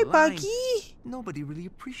life on the Hi, line. Buggy! Nobody really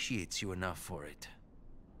appreciates you enough for it.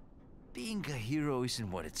 Being a hero isn't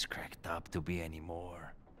what it's cracked up to be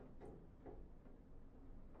anymore.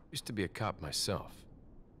 Used to be a cop myself.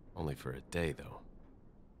 Only for a day, though.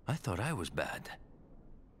 I thought I was bad.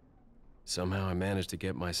 Somehow I managed to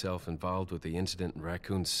get myself involved with the incident in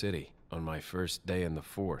Raccoon City on my first day in the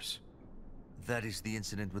force. That is the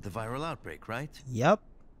incident with the viral outbreak, right? Yep.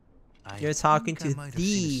 I You're talking think I to might have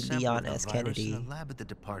seen a the sample Leon of S. the virus Kennedy. in a lab at the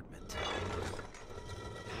department.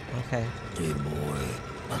 Okay. Hey, boy.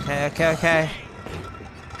 Okay.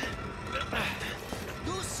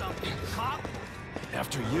 Do something, cop!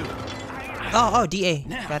 After you. Oh, DA.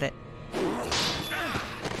 Got it.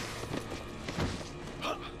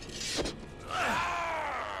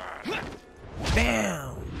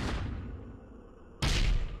 Bam!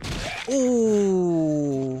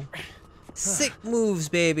 Ooh! Sick moves,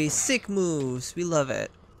 baby. Sick moves. We love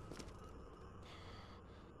it.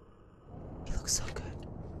 He looks so good.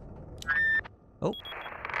 Oh.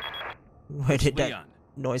 Where did that Leon.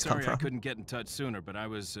 noise Sorry come from? I couldn't get in touch sooner, but I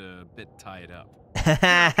was a bit tied up.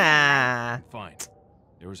 Fine.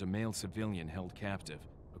 There was a male civilian held captive.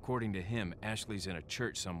 According to him, Ashley's in a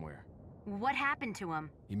church somewhere. What happened to him?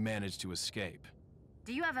 He managed to escape.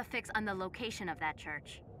 Do you have a fix on the location of that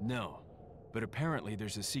church? No, but apparently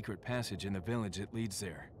there's a secret passage in the village that leads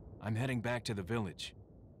there. I'm heading back to the village.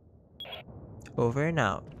 Over and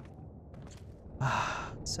out.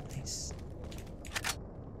 Ah, so nice.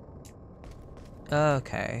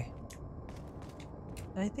 Okay.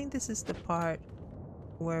 I think this is the part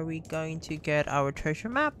where we're going to get our treasure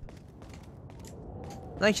map.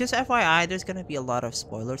 Like, just FYI, there's gonna be a lot of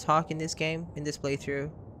spoiler talk in this game, in this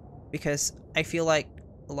playthrough, because I feel like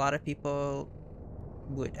a lot of people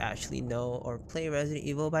would actually know or play Resident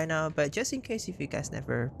Evil by now, but just in case if you guys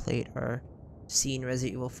never played or seen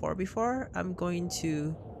Resident Evil 4 before, I'm going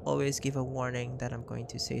to always give a warning that I'm going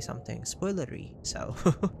to say something spoilery, so...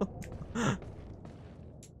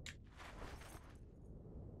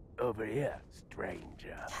 Over here,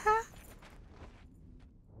 stranger.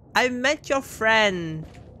 I met your friend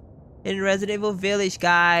in Resident Evil Village,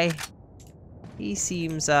 guy. He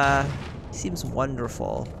seems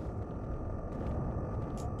wonderful.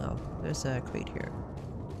 Oh, there's a crate here.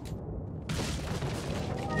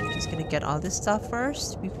 Just gonna get all this stuff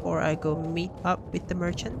first before I go meet up with the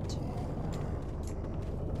merchant.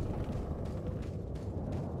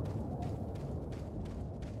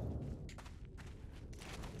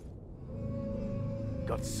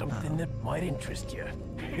 Got something that might interest you.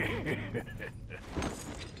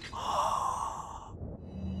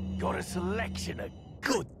 Got a selection of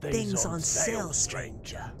good things on sale,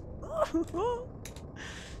 stranger.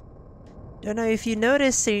 Don't know if you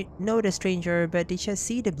noticed, stranger, but did you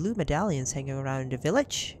see the blue medallions hanging around the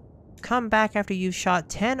village? Come back after you've shot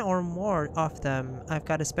 10 or more of them. I've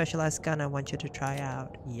got a specialized gun I want you to try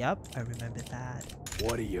out. Yep, I remember that.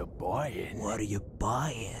 What are you buying? What are you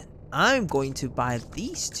buying? I'm going to buy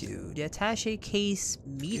these two. The attaché case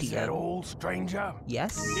medium. Is that all, stranger?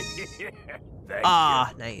 Yes. Thank you.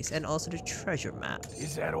 Nice. And also the treasure map.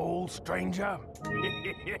 Is that all, stranger?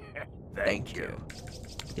 Thank you.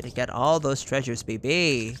 Gonna get all those treasures,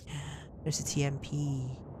 baby. There's a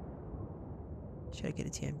TMP. Should I get a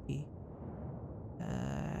TMP?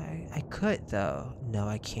 I could though. No,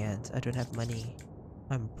 I can't. I don't have money.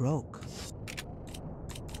 I'm broke.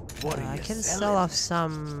 What are I you can selling? sell off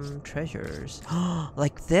some treasures.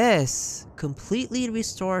 Like this. Completely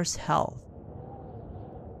restores health.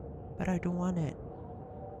 But I don't want it.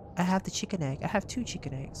 I have the chicken egg. I have 2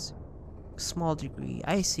 chicken eggs. Small degree.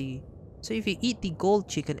 I see. So if you eat the gold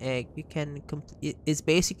chicken egg, you can it's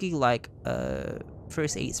basically like a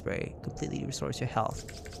first aid spray. Completely restores your health.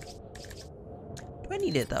 Do I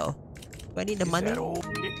need it though? Do I need the money?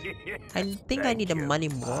 I think I need the money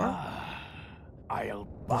more. I'll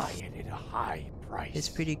buy it at a high price. It's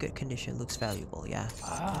pretty good condition. Looks valuable. Yeah.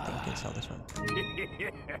 I think you can sell this one.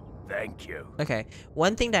 Thank you. Okay.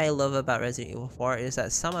 One thing that I love about Resident Evil 4 is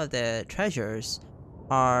that some of the treasures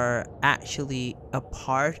are actually a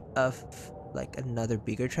part of like another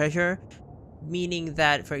bigger treasure, meaning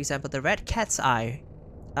that, for example, the red cat's eye,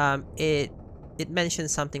 it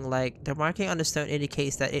mentions something like the marking on the stone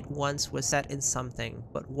indicates that it once was set in something,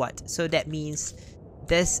 but what? So that means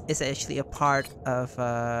this is actually a part of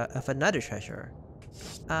another treasure,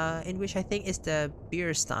 in which I think is the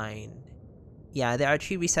beer stein. Yeah, there are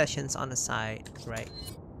 3 recessions on the side, right?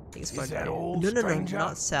 I think it's for all, no,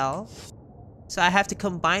 not sell. So I have to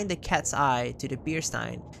combine the cat's eye to the beer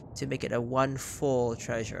stein to make it a one full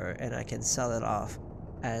treasure, and I can sell it off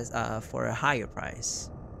as for a higher price.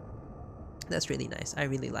 That's really nice. I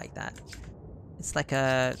really like that. It's like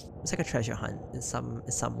a treasure hunt in some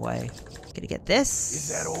way. Gonna get this. Is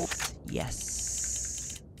that all?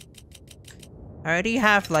 Yes. I already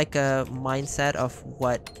have like a mindset of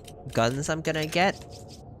what guns I'm gonna get,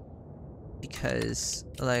 because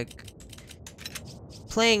like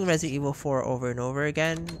playing Resident Evil 4 over and over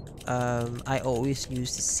again, I always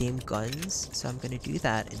use the same guns, so I'm gonna do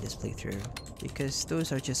that in this playthrough because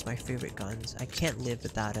those are just my favorite guns. I can't live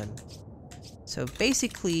without them. So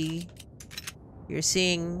basically, you're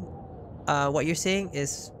seeing, what you're seeing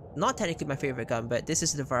is not technically my favorite gun, but this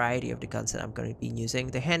is the variety of the guns that I'm going to be using.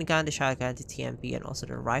 The handgun, the shotgun, the TMP, and also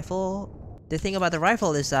the rifle. The thing about the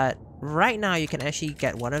rifle is that right now you can actually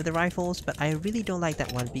get one of the rifles, but I really don't like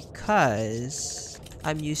that one because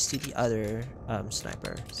I'm used to the other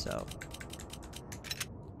sniper, so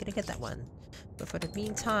I'm gonna get that one. But for the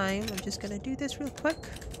meantime, I'm just gonna do this real quick,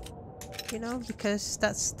 you know, because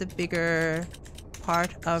that's the bigger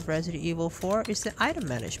part of Resident Evil 4 is the item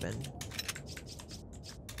management.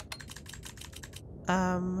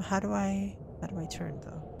 How do I turn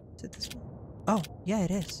though? Is it this one? Oh, yeah,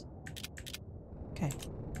 it is. Okay.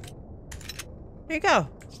 There you go.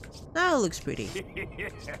 Now it looks pretty.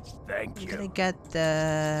 Thank you. I'm gonna get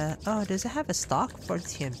the... Oh, does it have a stock for the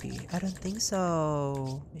TMP? I don't think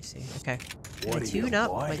so. Let me see. Okay. I'm gonna tune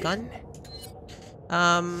up my gun.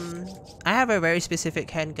 I have a very specific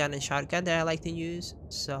handgun and shotgun that I like to use,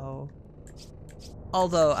 so...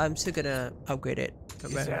 Although, I'm still gonna upgrade it.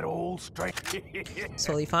 Is that all straight?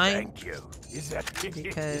 Totally fine. Thank you.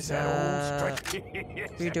 Because,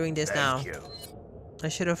 we're doing this now. I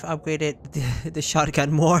should have upgraded the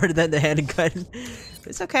shotgun more than the handgun.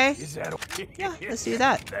 It's okay. Is that okay? Yeah, let's do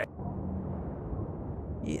that.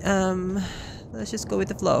 Let's just go with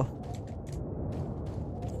the flow.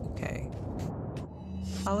 Okay.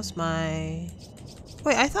 How's my...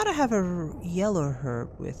 Wait, I thought I have a yellow herb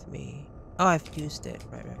with me. Oh, I've used it.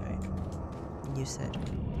 Right. You said.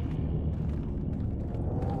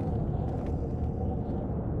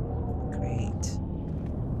 Great.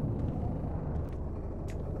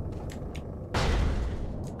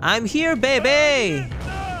 I'm here, baby!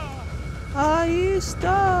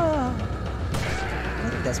 Ahí-está! I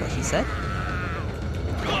think that's what she said.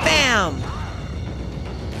 Bam!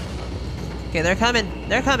 Okay, they're coming.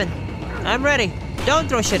 They're coming. I'm ready. Don't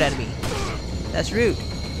throw shit at me. That's rude.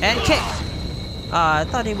 And kick. I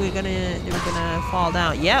thought they were gonna fall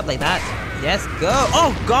down. Yep, like that. Yes, go.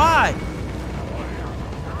 Oh God!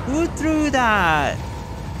 Who threw that?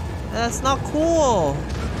 That's not cool.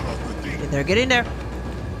 Okay, they're getting there.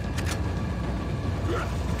 Try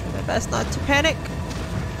my best not to panic.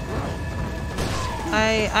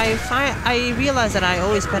 I realize that I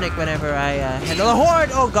always panic whenever I handle a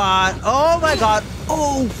horde. Oh God! Oh my God!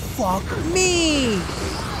 Oh fuck me!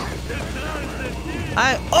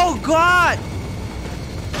 Oh God!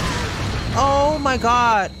 Oh my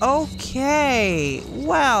God! Okay.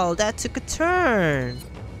 Well, that took a turn.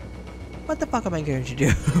 What the fuck am I going to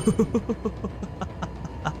do?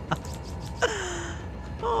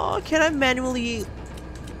 Oh, can I manually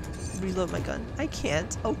reload my gun? I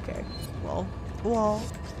can't. Okay. Well,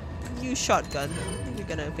 new shotgun. I think you're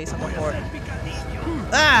gonna face up a horde.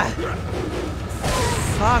 Ah!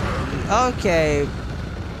 Fuck. Okay.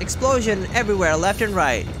 Explosion everywhere, left and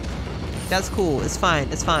right. That's cool. It's fine.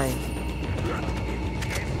 It's fine.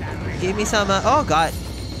 Give me some. Oh God.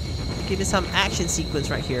 Give me some action sequence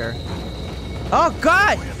right here. Oh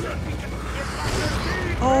God.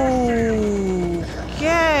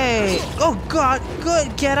 Okay. Oh God.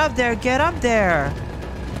 Good. Get up there. Get up there.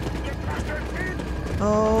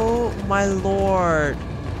 Oh my lord.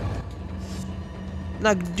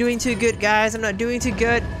 Not doing too good, guys. I'm not doing too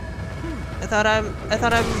good. I thought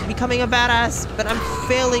I'm becoming a badass, but I'm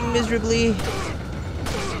failing miserably.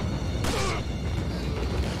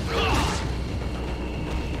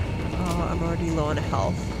 Oh, I'm already low on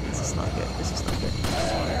health. This is not good. This is not good.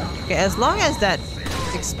 Okay, as long as that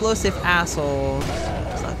explosive asshole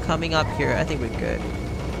is not coming up here, I think we're good.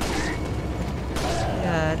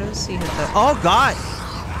 Yeah, I don't see him though. Oh God!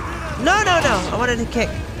 No! I wanted to kick.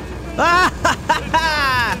 Ah!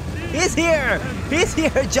 He's here! He's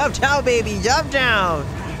here! Jump down, baby! Jump down!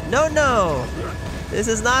 No! This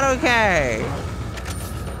is not okay!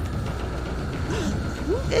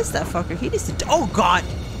 Who is that fucker? He needs to... Oh God!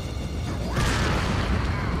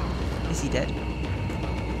 Is he dead?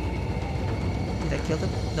 Did I kill him?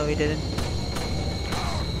 No, he didn't.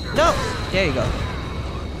 No! There you go.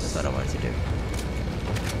 That's what I wanted to do.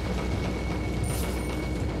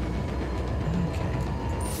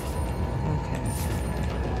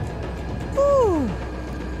 Woo!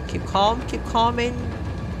 Keep calm and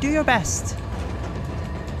do your best.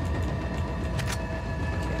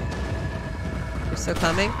 Okay. You're still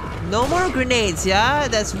coming? No more grenades, yeah?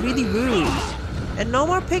 That's really rude. And no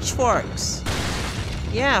more pitchforks.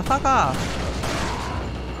 Yeah, fuck off.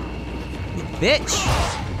 You bitch!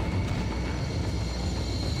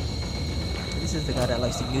 This is the guy that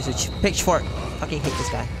likes to use a pitchfork. Fucking hate this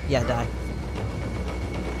guy. Yeah, die.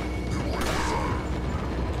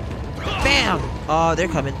 Bam! Oh, they're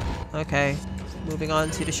coming. Okay. Moving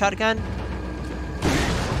on to the shotgun.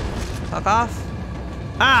 Fuck off.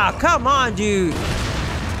 Ah, come on, dude!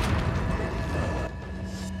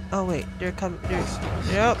 Oh, wait. They're coming.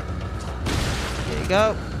 Yep. There you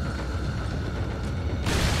go.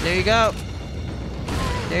 There you go.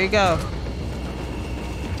 There you go.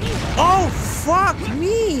 Oh, fuck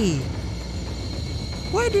me!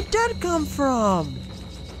 Where did that come from?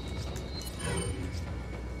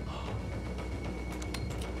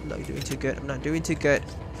 I'm not doing too good. I'm not doing too good.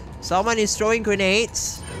 Someone is throwing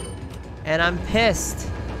grenades. And I'm pissed.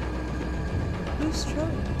 Who's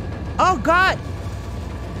throwing? Oh, God!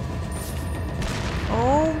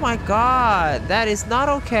 Oh, my God. That is not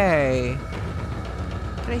okay.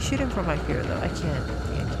 Can I shoot him from right here, though? I can't.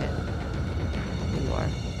 I can't. There you are.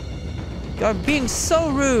 You're being so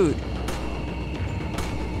rude.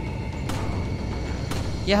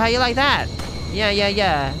 Yeah, how you like that?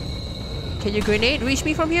 Yeah. Can your grenade reach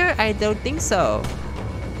me from here? I don't think so.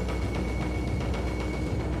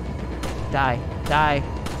 Die.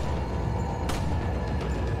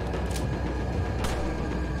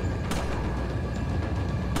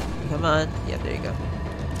 Come on. Yep, there you go.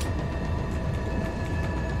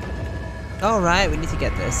 Alright, we need to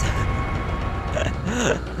get this.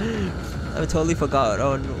 I totally forgot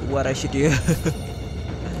on what I should do.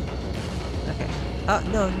 Okay. Oh,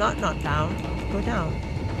 no, not down. Go down.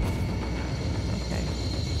 Okay.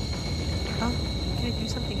 Oh, can I do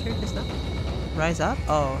something here just now? Rise up?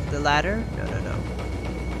 Oh, the ladder? No.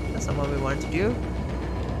 That's not what we wanted to do.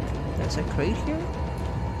 There's a crate here?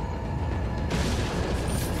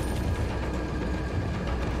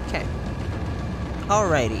 Okay.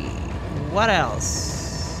 Alrighty. What else?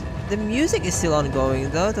 The music is still ongoing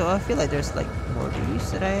though I feel like there's like more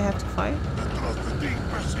dudes that I have to fight.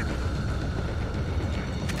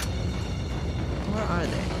 Where are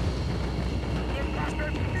they?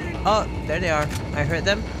 Oh, there they are. I heard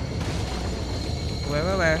them.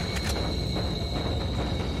 Where?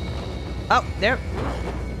 Oh, there.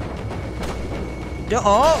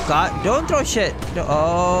 Oh god, don't throw shit.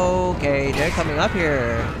 Okay, they're coming up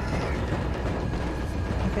here.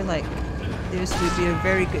 I feel like this would be a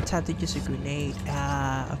very good time to use a grenade.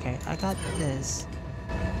 Okay, I got this.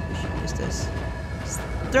 We should use this. Just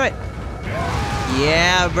throw it.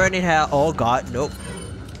 Yeah, burning hell. Oh god, nope.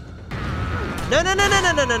 No.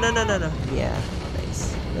 Yeah,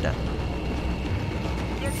 nice. Go down.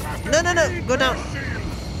 No, go down.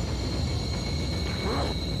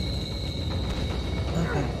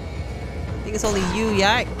 Okay. I think it's only you,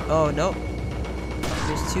 yeah? Oh, no.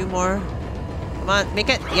 There's two more. Come on, make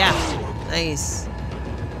it. Yeah. Nice.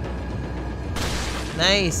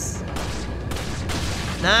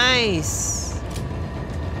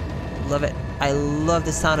 Love it. I love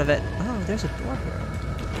the sound of it. Oh, there's a door here.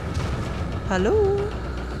 Hello?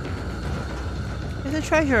 There's a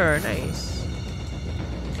treasure. Nice.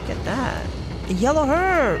 Get that. A yellow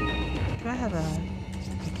herb. Do I have a...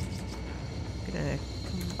 I'm gonna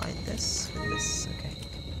combine this with this. Okay.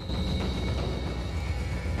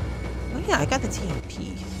 Oh yeah, I got the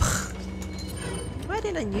TNT. Why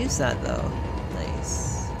didn't I use that though?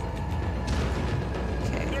 Nice.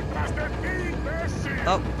 Okay.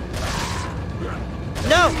 Oh.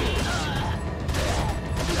 No!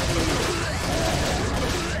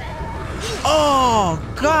 Oh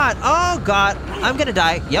god! Oh god! I'm gonna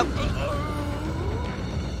die. Yep.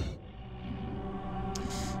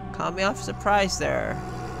 Caught me off surprise there.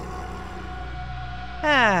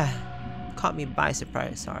 Caught me by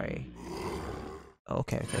surprise, sorry.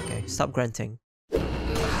 Okay. Stop grunting.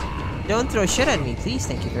 Don't throw shit at me, please.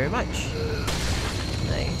 Thank you very much.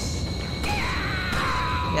 Nice.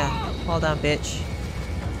 Yeah, fall down, bitch.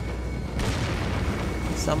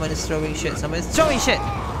 Someone is throwing shit.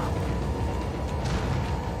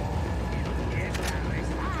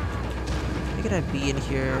 They're gonna be in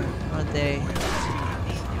here, aren't they?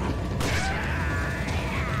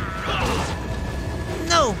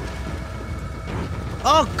 No!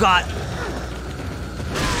 Oh god!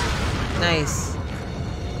 Nice.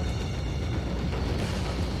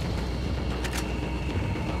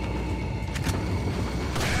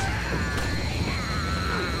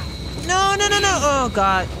 No! Oh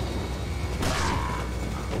god.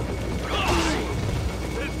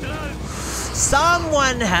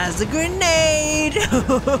 Someone has a grenade!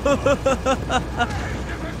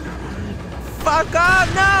 Fuck off,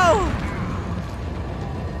 no!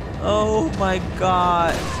 Oh my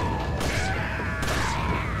god.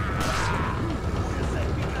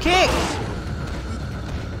 Kick!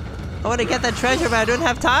 I want to get that treasure, but I don't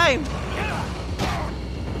have time.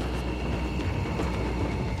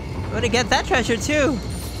 I want to get that treasure too.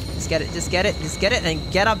 Just get it,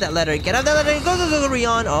 and get up that ladder. Go,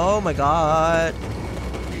 Rion. Oh my god.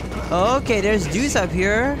 Okay, there's dudes up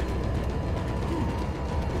here.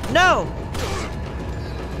 No!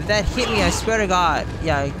 If that hit me, I swear to god.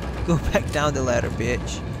 Yeah, go back down the ladder,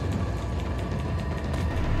 bitch.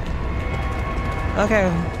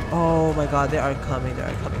 Okay. Oh my god, they are coming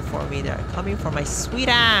for me. They are coming for my sweet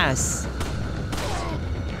ass.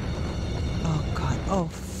 Oh god. Oh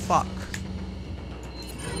fuck.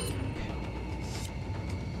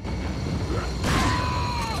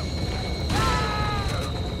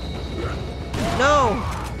 No!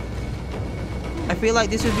 I feel like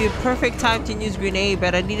this would be a perfect time to use grenade,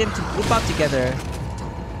 but I need them to group up together.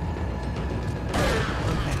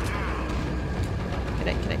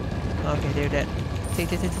 Okay. Can I? Okay, they're dead.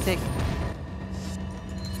 Take.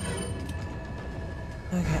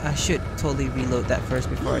 Okay, I should totally reload that first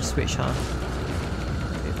before I switch, huh?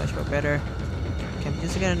 That'd be much more better. Okay, I'm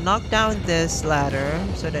just gonna knock down this ladder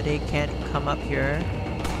so that they can't come up here.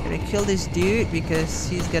 I'm gonna kill this dude because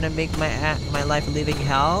he's gonna make my life a living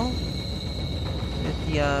hell.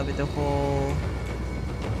 With the whole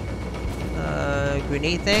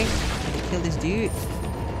grenade thing. I'm gonna kill this dude.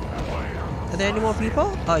 Are there any more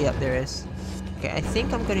people? Oh, yep, there is. Okay, I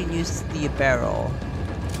think I'm gonna use the barrel.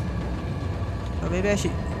 Or maybe I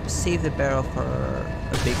should save the barrel for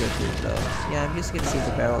a bigger group though. Yeah, I'm just gonna save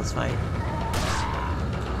the barrel, it's fine.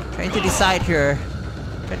 Trying to decide here.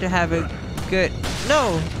 Trying to have a good...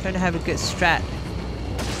 No! Trying to have a good strat.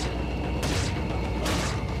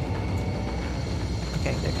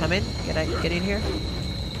 Okay, they're coming. Get in here.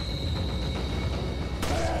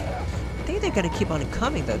 I think they're gonna keep on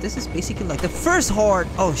coming though. This is basically like the first horde.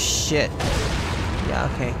 Oh shit. Yeah,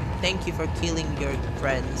 okay. Thank you for killing your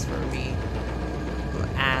friends for me. Your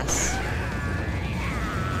ass.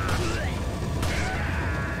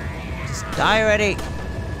 Just die already.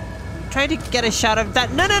 I'm trying to get a shot of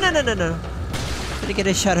that. No. Trying to get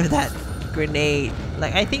a shot of that grenade.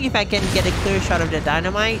 Like, I think if I can get a clear shot of the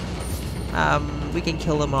dynamite, we can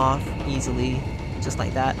kill him off easily. Just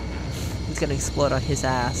like that. It's gonna explode on his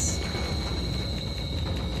ass.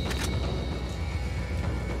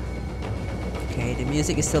 Okay, the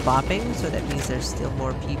music is still bopping, so that means there's still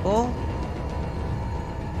more people.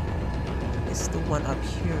 It's the one up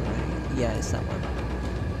here, right? Yeah, it's that one.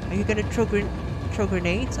 Are you gonna throw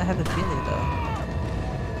grenades? I have a feeling though.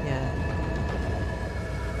 Yeah.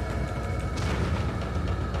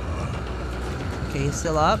 Okay, he's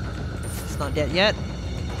still up. He's not dead yet.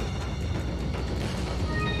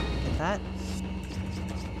 Get that.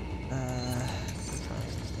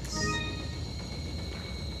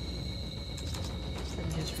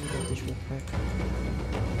 This real quick.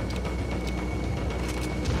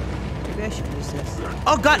 Maybe I should use this.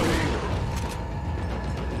 Oh god!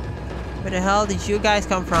 Where the hell did you guys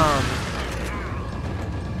come from?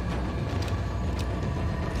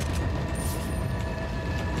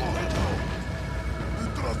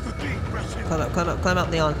 Climb up,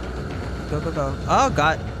 Leon. Go. Oh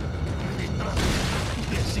god.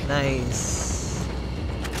 Nice.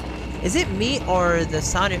 Is it me or the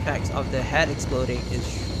sound effects of the head exploding is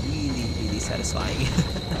really satisfying?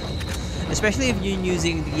 Especially if you're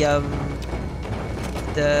using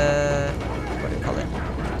the what do you call it?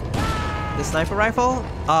 The sniper rifle?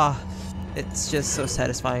 Ah, it's just so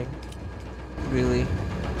satisfying. Really.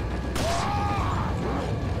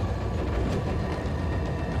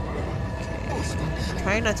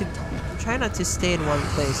 Okay, try not to stay in one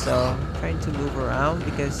place though. I'm trying to move around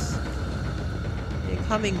because they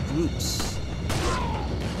come in groups.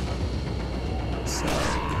 So,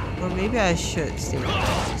 or maybe I should stay in one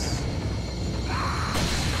place.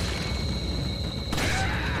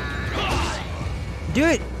 Do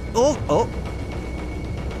it! Oh!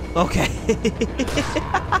 Okay.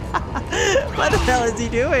 What the hell is he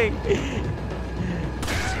doing?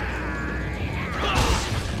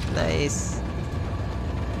 Nice.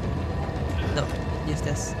 No, use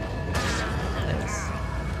this. Nice.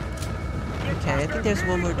 Okay, I think there's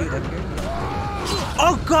one more dude up here.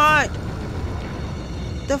 Oh god!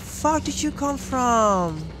 The fuck did you come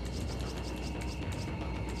from?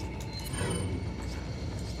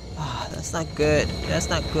 That's not good. That's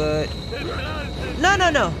not good. No!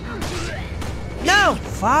 No!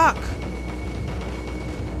 Fuck!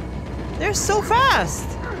 They're so fast!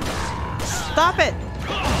 Stop it!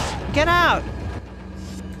 Get out!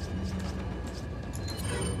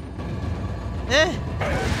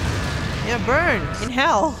 Yeah, burn! In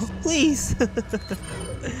hell! Please!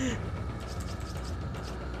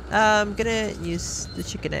 I'm gonna use the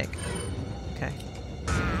chicken egg. Okay.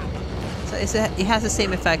 So it has the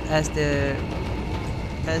same effect as the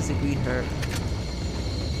green herb,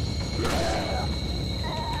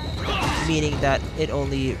 meaning that it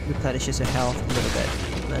only replenishes your health a little bit,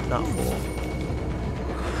 but not full.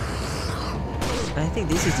 I think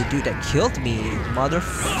this is the dude that killed me,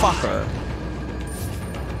 motherfucker.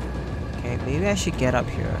 Okay, maybe I should get up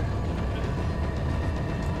here.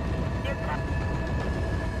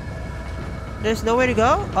 There's nowhere to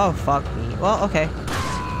go? Oh, fuck me. Well, okay.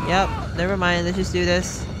 Yep, never mind. Let's just do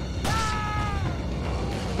this.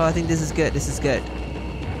 Oh, I think this is good. This is good.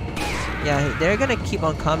 Yeah, they're gonna keep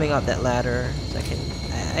on coming up that ladder. So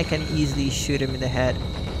I can easily shoot him in the head.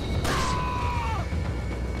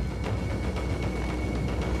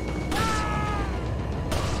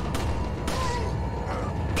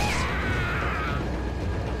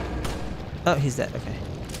 Oh, he's dead. Okay.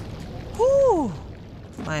 Whew!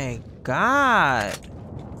 My god.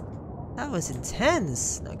 That was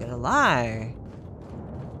intense, not gonna lie.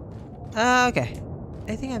 Okay.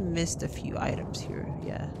 I think I missed a few items here.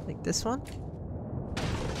 Yeah, like this one.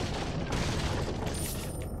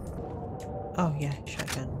 Oh yeah,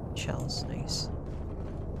 shotgun shells, nice.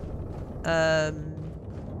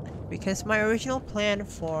 Because my original plan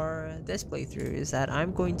for this playthrough is that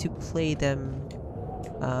I'm going to play them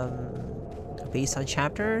based on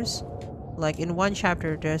chapters. Like in one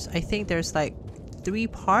chapter, I think there's like 3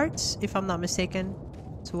 parts, if I'm not mistaken.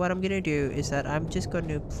 So what I'm gonna do is that I'm just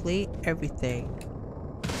gonna play everything.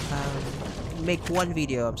 Make one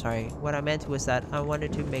video. I'm sorry. What I meant was that I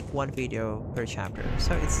wanted to make one video per chapter.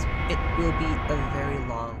 So it will be a very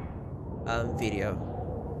long video.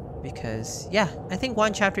 Because yeah, I think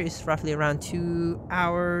one chapter is roughly around 2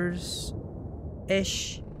 hours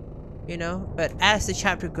ish, you know, but as the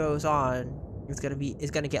chapter goes on, it's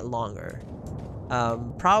gonna get longer.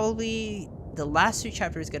 Probably the last 2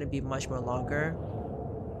 chapters is gonna be much more longer.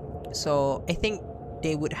 So I think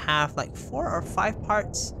they would have like 4 or 5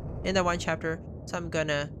 parts in that one chapter. So I'm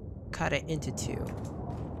gonna cut it into 2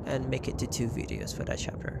 and make it to 2 videos for that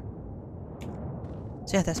chapter.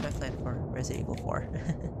 So yeah, that's my plan for Resident Evil 4.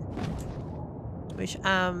 Which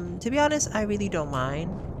to be honest, I really don't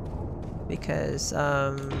mind, because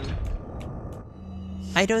I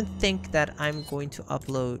don't think that I'm going to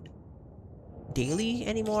upload daily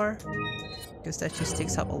anymore, because that just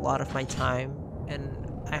takes up a lot of my time, and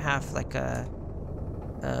I have like a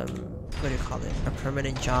what do you call it, a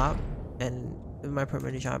permanent job, and my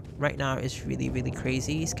permanent job right now is really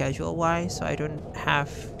crazy schedule wise, so I don't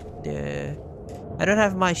have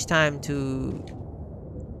much time to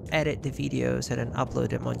edit the videos and then upload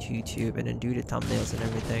them onto YouTube and then do the thumbnails and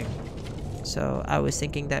everything. So I was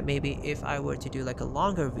thinking that maybe if I were to do like a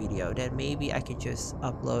longer video, then maybe I can just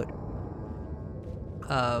upload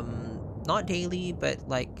not daily, but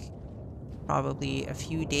like probably a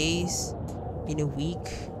few days in a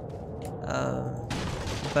week.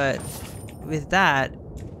 But with that,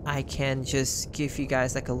 I can just give you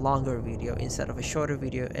guys like a longer video instead of a shorter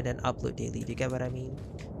video and then upload daily. Do you get what I mean?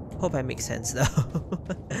 Hope I make sense though.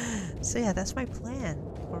 So yeah, that's my plan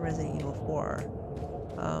for Resident Evil 4.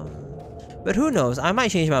 But who knows, I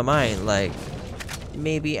might change my mind. Like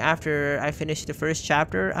maybe after I finish the first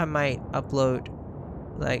chapter, I might upload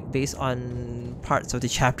like based on parts of the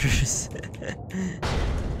chapters.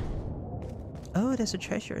 Oh, there's a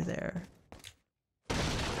treasure there.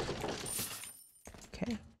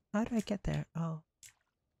 Okay, how do I get there? Oh,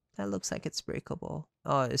 that looks like it's breakable.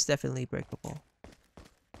 Oh, it's definitely breakable.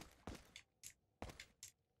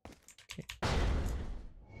 Okay.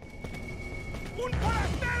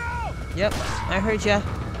 Yep, I heard ya.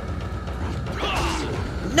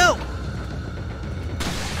 No!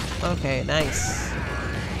 Okay, nice.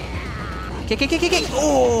 Kick.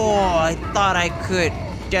 Oh, I thought I could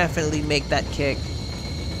definitely make that kick.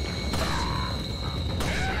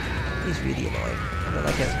 He's really annoying. I don't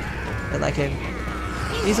like him. I like him.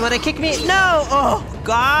 He's the one that kicked me. No! Oh,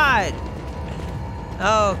 God!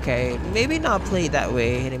 Okay, maybe not play that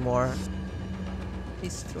way anymore.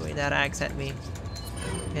 He's throwing that axe at me.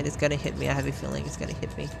 And it's gonna hit me. I have a feeling it's gonna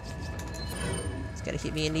hit me. It's gonna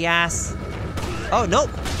hit me in the ass. Oh, nope!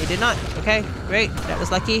 It did not. Okay, great. That was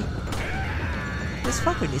lucky. This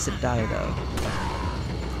fucker needs to die, though.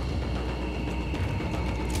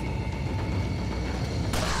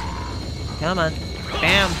 Come on.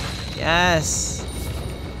 Bam! Yes!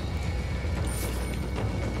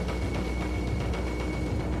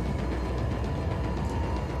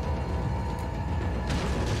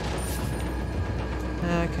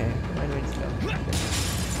 Okay, where do we need to go?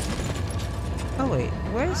 Oh wait,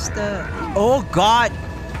 where's the... Oh God!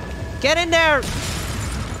 Get in there!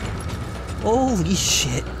 Holy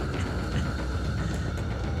shit!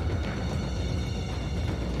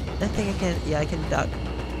 I think I can... Yeah, I can duck.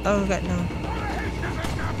 Oh God, no.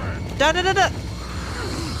 Da!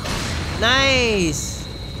 Nice!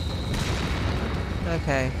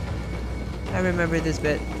 Okay. I remember this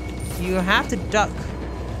bit. You have to duck.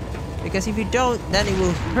 Because if you don't, then it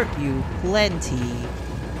will hurt you plenty.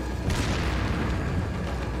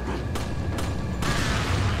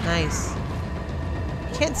 Nice.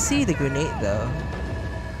 Can't see the grenade though.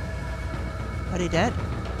 Are they dead?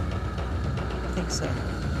 I think so.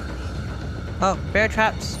 Oh, bear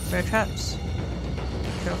traps! Bear traps!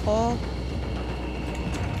 Careful!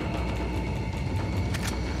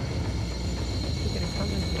 You're gonna come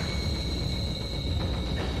in here.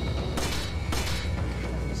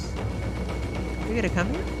 You're gonna come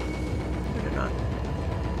here? Or they're not?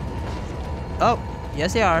 Oh!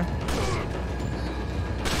 Yes they are!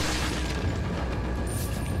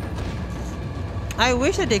 I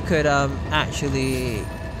wish that they could actually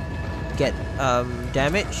get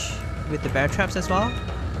damage with the bear traps as well.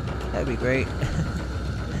 That'd be great.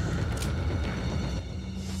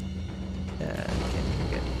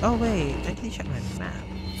 Oh wait, I can check my map.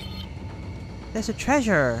 There's a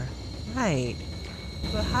treasure! Right.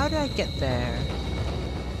 But how do I get there?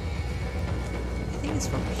 I think it's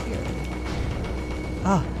from here.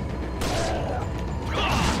 Oh.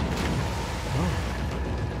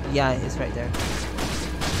 Yeah, it's right there.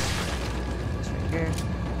 It's right here.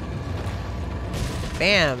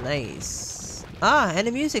 Bam! Nice. Ah, and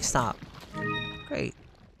the music stopped. Great.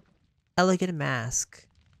 Elegant mask.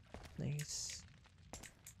 Nice.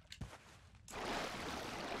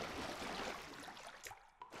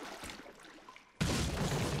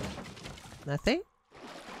 Nothing?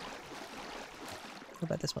 What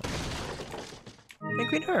about this one? And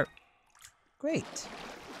green herb. Great.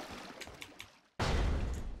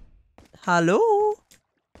 Hello?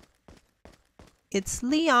 It's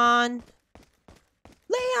Leon.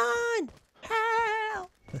 Leon!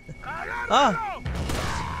 Help! Oh!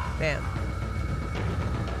 Bam.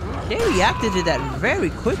 They reacted to that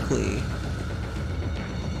very quickly.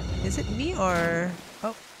 Is it me or...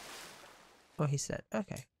 Oh. Oh, he said.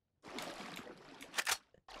 Okay.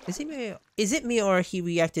 Is it me or he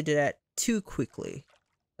reacted to that too quickly?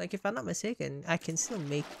 Like, if I'm not mistaken, I can still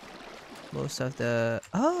make most of the...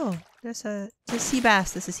 Oh! There's a sea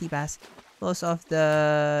bass. There's a sea bass. Most of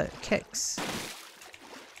the kicks.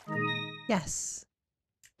 Yes.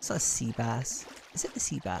 It's not a sea bass. Is it a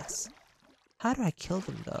sea bass? How do I kill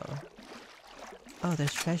them though? Oh,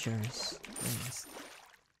 there's treasures. Nice.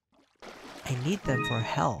 I need them for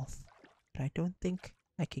health, but I don't think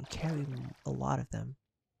I can carry a lot of them.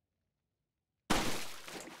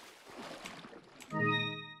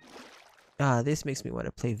 Ah, this makes me want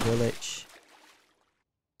to play Village.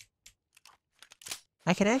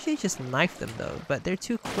 I can actually just knife them though, but they're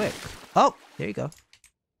too quick. Oh, there you go.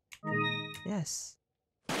 Yes.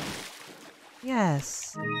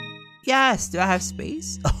 Yes. Yes! Do I have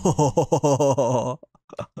space? Oh,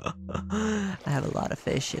 I have a lot of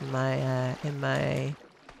fish in my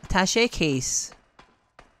attaché case.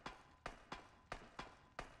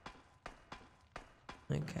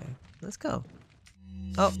 Okay, let's go.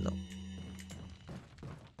 Oh, no.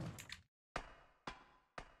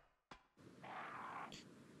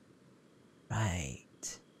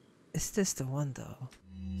 Right. Is this the one though?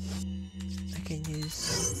 I can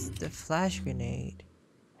use the flash grenade.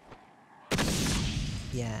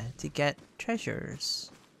 Yeah, to get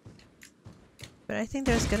treasures. But I think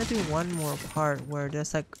there's gonna be one more part where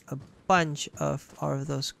there's like a bunch of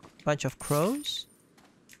those bunch of crows.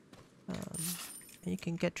 And you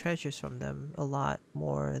can get treasures from them a lot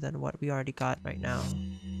more than what we already got right now.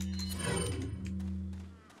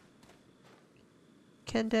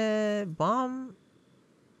 Can the bomb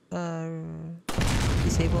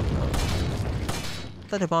disable? No. I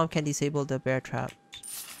thought the bomb can disable the bear trap.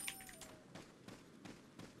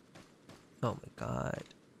 Oh my god.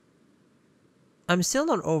 I'm still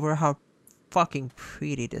not over how fucking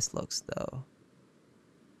pretty this looks though.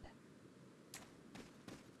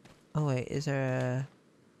 Oh wait, is there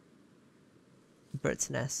a bird's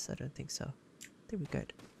nest? I don't think so. I think we're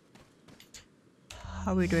good.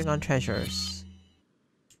 How are we doing on treasures?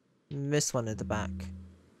 Missed one at the back.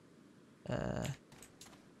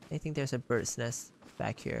 I think there's a bird's nest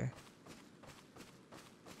back here.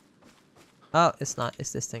 Oh, it's not.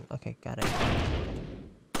 It's this thing. Okay, got it.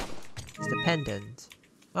 It's the pendant.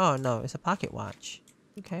 Oh no, it's a pocket watch.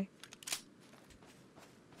 Okay.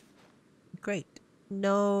 Great.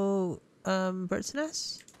 No, bird's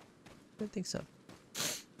nest? I don't think so.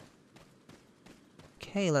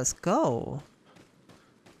 Okay, let's go.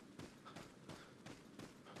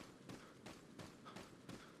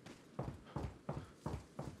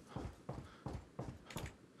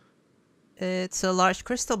 It's a large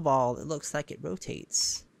crystal ball. It looks like it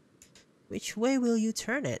rotates. Which way will you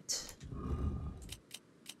turn it?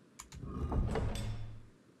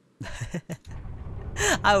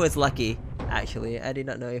 I was lucky, actually. I did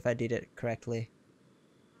not know if I did it correctly.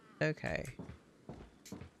 Okay.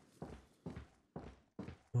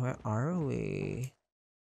 Where are we?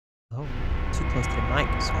 Oh, too close to the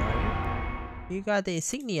mic, sorry. You got the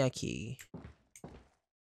insignia key.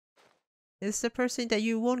 It's the person that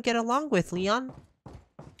you won't get along with, Leon.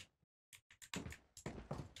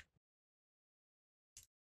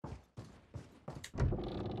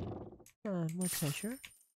 More treasure.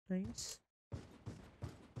 Nice.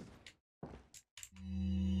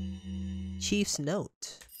 Chief's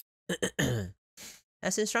note.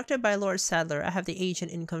 As instructed by Lord Sadler, I have the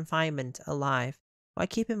agent in confinement alive. Why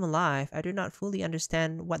keep him alive? I do not fully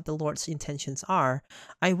understand what the Lord's intentions are.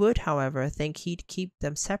 I would, however, think he'd keep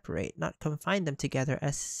them separate, not confine them together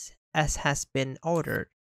as has been ordered.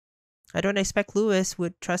 I don't expect Lewis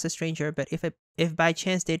would trust a stranger, but if by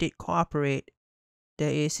chance they did cooperate,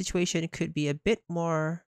 the situation could be a bit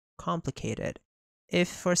more complicated. If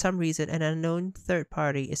for some reason an unknown third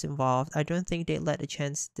party is involved, I don't think they'd let a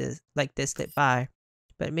chance like this slip by.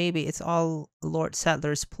 But maybe it's all Lord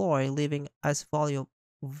Sadler's ploy, leaving us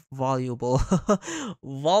vulnerable,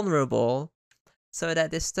 vulnerable, so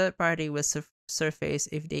that this third party will surface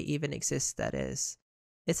if they even exist. That is,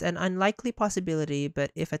 it's an unlikely possibility,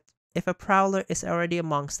 but if a prowler is already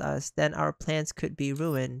amongst us, then our plans could be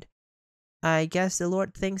ruined. I guess the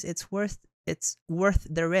Lord thinks it's worth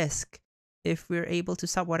the risk if we're able to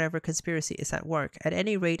stop whatever conspiracy is at work. At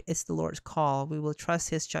any rate, it's the Lord's call. We will trust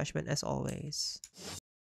his judgment as always.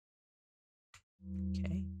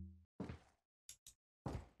 Okay.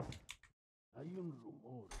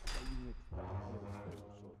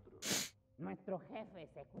 Nuestro jefe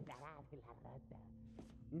se cuidará de la rata.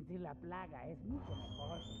 Si la plaga es mucho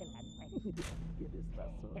mejor que la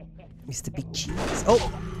nuestra. It's the big cheese. Oh!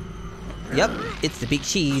 Yep, it's the big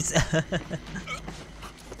cheese.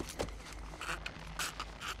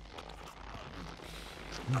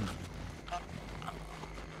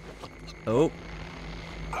 Oh.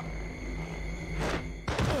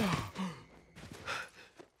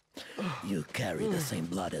 You carry the same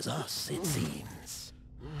blood as us, it seems.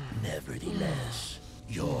 Nevertheless,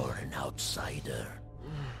 you're an outsider.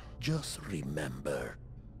 Just remember,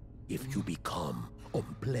 if you become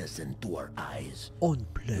unpleasant to our eyes, you'll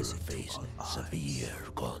face severe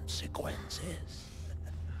consequences.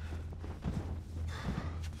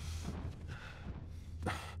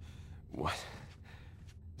 What?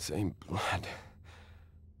 Same blood.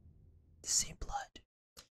 The same blood.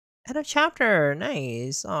 End of chapter.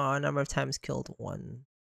 Nice. Oh, number of times killed 1.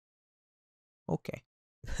 Okay.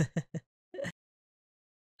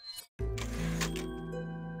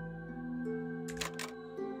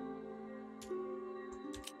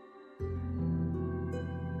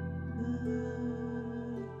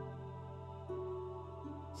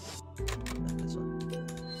 Not this one.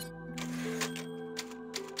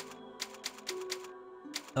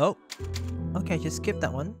 Oh. Okay, just skip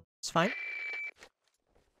that one. It's fine.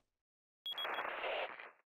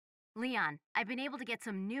 Leon, I've been able to get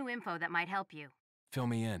some new info that might help you. Fill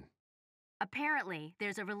me in. Apparently,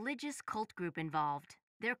 there's a religious cult group involved.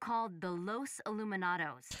 They're called the Los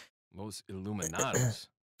Illuminados. Los Illuminados.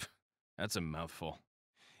 That's a mouthful.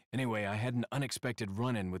 Anyway, I had an unexpected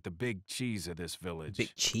run-in with the big cheese of this village.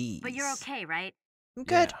 Big cheese. But you're okay, right? I'm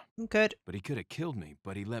good. Yeah. I'm good. But he could have killed me,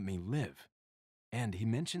 but he let me live. And he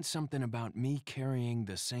mentioned something about me carrying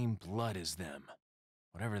the same blood as them.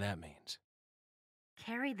 Whatever that means.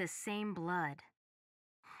 Carry the same blood.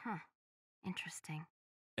 Huh. Interesting.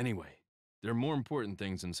 Anyway, there are more important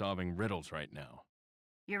things than solving riddles right now.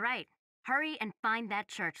 You're right. Hurry and find that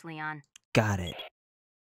church, Leon. Got it.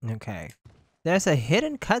 Okay. There's a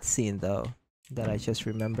hidden cutscene though that I just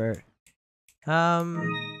remembered. And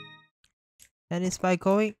it's by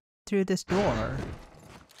going through this door.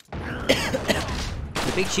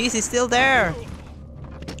 The big cheese is still there.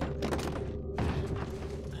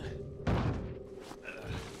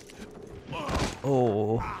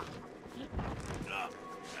 Oh.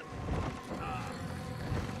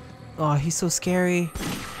 Oh, he's so scary.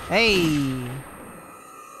 Hey.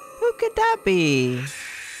 Who could that be?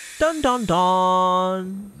 Dun dun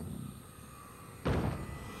dun.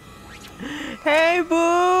 Hey,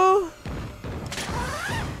 boo.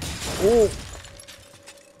 Oh.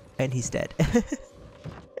 And he's dead.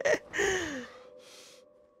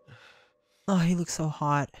 Oh, he looks so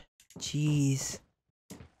hot. Jeez.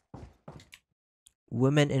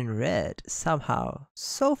 Woman in red. Somehow.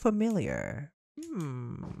 So familiar.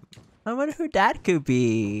 I wonder who that could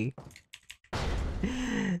be.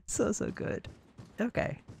 So good.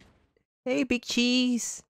 Okay. Hey, big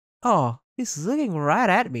cheese. Oh, he's looking right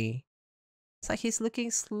at me. It's like he's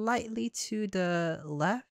looking slightly to the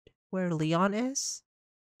left where Leon is.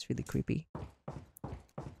 It's really creepy.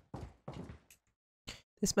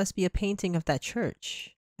 This must be a painting of that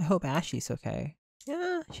church. I hope Ashley's okay.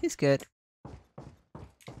 Yeah, she's good.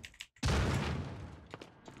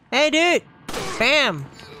 Hey, dude! Bam!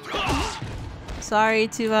 Sorry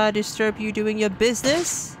to disturb you doing your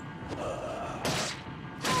business.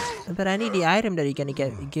 But I need the item that you're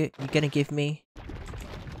gonna give me.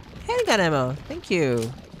 Handgun ammo. Thank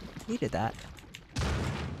you. Needed that.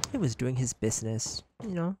 He was doing his business. You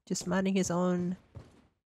know, just minding his own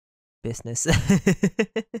business.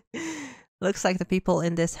 Looks like the people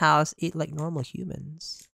in this house eat like normal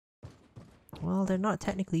humans. Well, they're not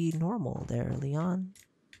technically normal there, Leon.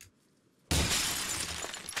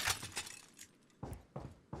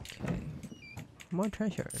 Okay. More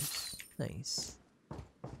treasures. Nice.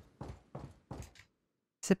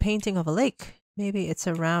 It's a painting of a lake. Maybe it's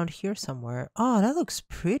around here somewhere. Oh, that looks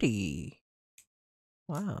pretty.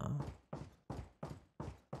 Wow.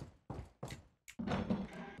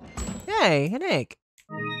 Hey, an egg.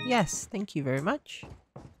 Yes, thank you very much.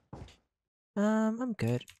 I'm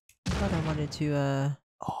good. I thought I wanted to,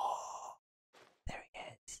 oh, there he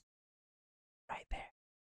is. Right there.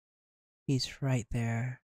 He's right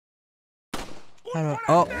there. How do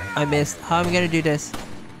oh, I missed. How am I gonna do this?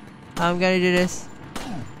 How am I gonna do this?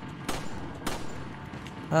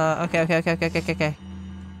 Okay.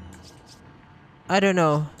 I don't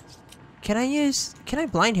know. Can I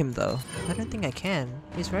blind him though? I don't think I can.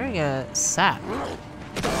 He's wearing a sap.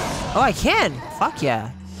 Oh, I can! Fuck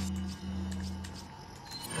yeah.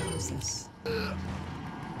 What is this?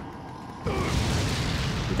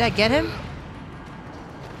 Did that get him?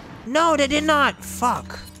 No, that did not!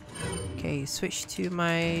 Fuck! Okay, switch to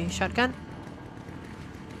my shotgun.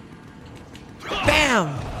 BAM!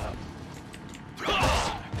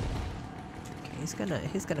 Okay,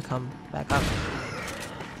 he's gonna come back up.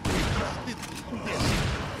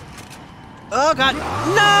 Oh god!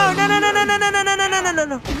 No!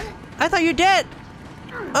 No! I thought you're dead!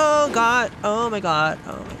 Oh god! Oh my god!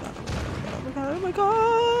 Oh my god! Oh my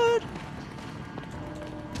god!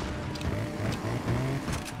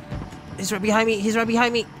 He's right behind me! He's right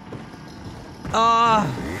behind me! Ah!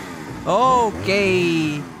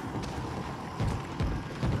 Okay!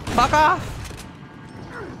 Fuck off!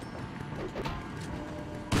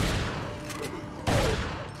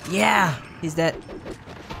 Yeah! He's dead.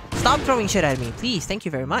 Stop throwing shit at me, please. Thank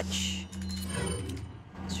you very much.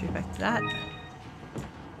 Straight back to that.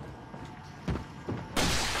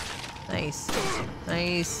 Nice.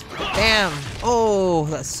 Nice. Bam! Oh,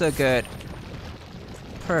 that's so good.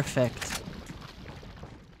 Perfect.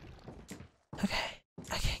 Okay,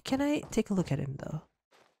 can I take a look at him though?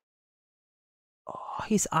 Oh,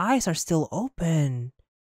 his eyes are still open.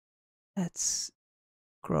 That's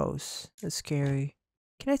gross. That's scary.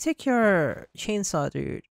 Can I take your chainsaw,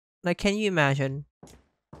 dude? Like, can you imagine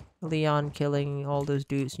Leon killing all those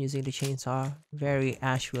dudes using the chainsaw? Very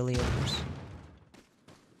Ash Williams.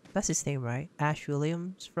 That's his name, right? Ash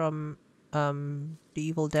Williams from The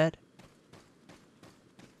Evil Dead.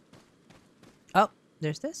 Oh,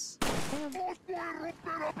 there's this.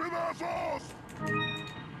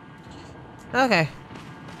 Okay.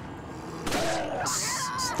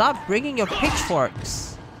 Stop bringing your pitchforks.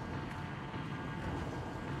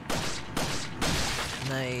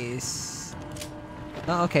 Nice.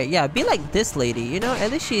 Oh, okay, yeah, be like this lady, you know?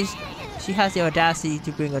 At least she has the audacity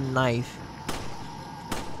to bring a knife.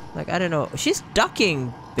 Like, I don't know. She's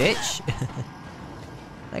ducking, bitch.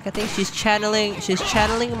 Like, I think she's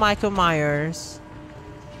channeling Michael Myers.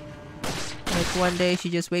 Like, one day she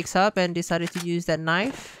just wakes up and decided to use that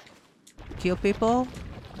knife to kill people.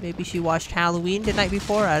 Maybe she watched Halloween the night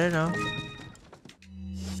before, I don't know.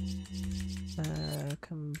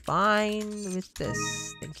 Combine with this.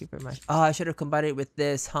 Thank you very much. Oh, I should have combined it with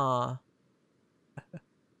this, huh?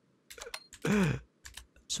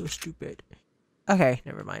 So stupid. Okay,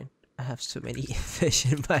 never mind. I have so many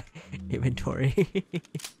fish in my inventory.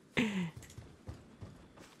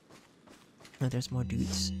 Oh, there's more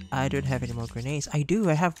dudes. I don't have any more grenades. I do.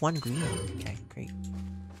 I have one green. Okay, great.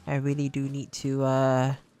 I really do need to,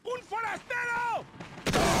 I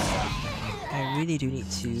really do need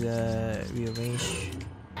to, rearrange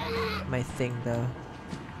my thing, though.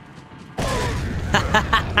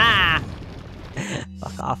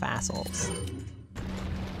 Fuck off, assholes.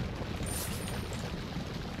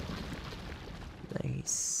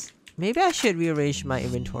 Nice. Maybe I should rearrange my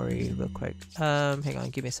inventory real quick. Hang on,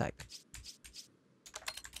 give me a sec.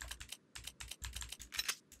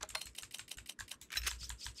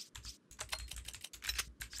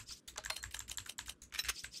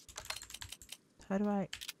 How do I...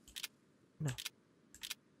 No.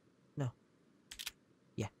 No.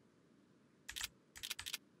 Yeah.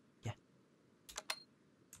 Yeah.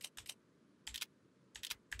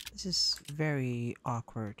 This is very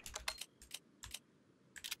awkward.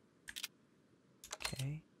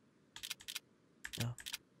 Okay. No.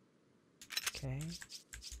 Okay.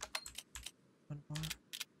 One more.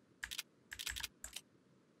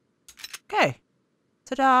 Okay.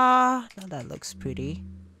 Ta-da! Now that looks pretty.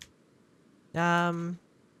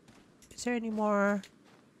 Is there any more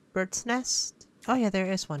bird's nest? Oh yeah,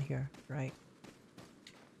 there is one here, right?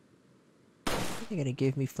 I think they're gonna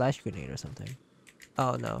give me flash grenade or something.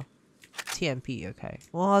 Oh no. TMP, okay.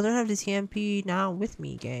 Well, I don't have the TMP now with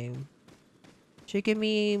me, game. Should give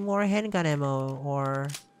me more handgun ammo or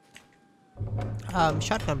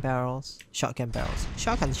shotgun barrels. Shotgun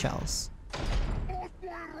shells.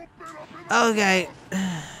 Okay.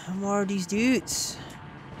 More of these dudes.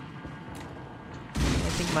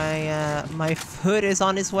 I think my food is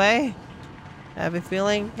on its way. I have a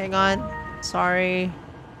feeling. Hang on. Sorry.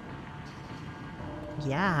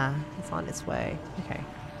 Yeah, it's on its way. Okay.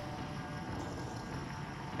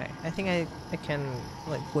 Okay, I think I can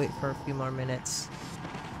like wait for a few more minutes.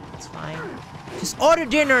 It's fine. Just order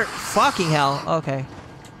dinner! Fucking hell. Okay.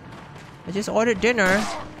 I just ordered dinner.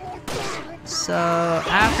 So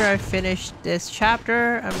after I finish this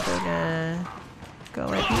chapter, I'm gonna go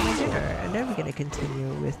and eat my dinner. And then we're gonna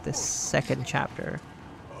continue with the second chapter.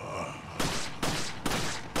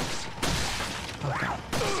 Okay.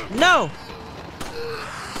 No!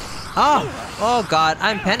 Oh god,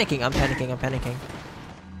 I'm panicking.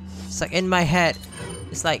 It's like in my head.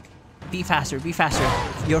 It's like, be faster, be faster.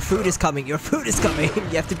 Your food is coming, your food is coming.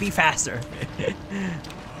 You have to be faster.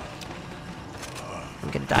 I'm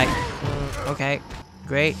gonna die. Okay,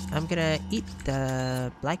 great. I'm gonna eat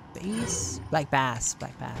the black bass.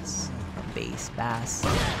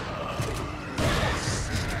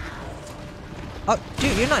 Oh,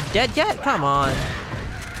 dude, you're not dead yet? Come on.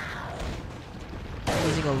 I'm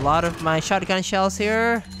using a lot of my shotgun shells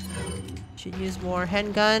here. Should use more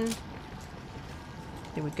handgun.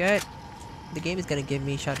 I think we're good. The game is gonna give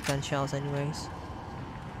me shotgun shells anyways.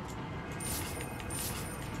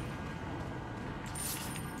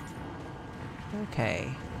 Okay.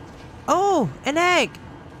 Oh, an egg!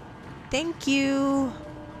 Thank you!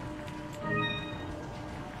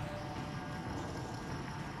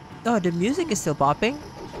 Oh, the music is still popping.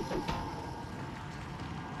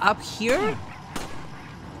 Up here?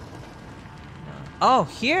 Oh,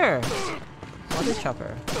 here! Mother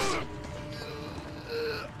chopper.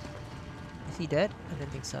 Is he dead? I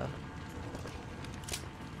don't think so.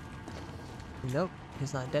 Nope,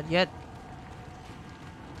 he's not dead yet.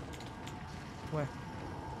 Where?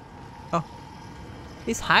 Oh.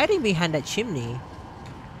 He's hiding behind that chimney.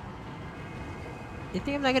 You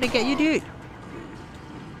think I'm not gonna get you, dude?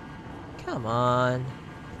 Come on.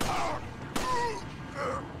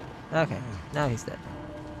 Okay, now he's dead.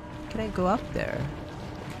 Can I go up there?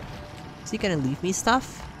 Is he gonna leave me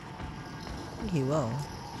stuff? I think he will.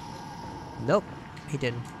 Nope, he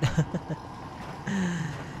didn't.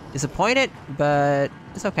 Disappointed, but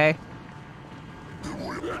it's okay.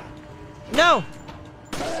 No!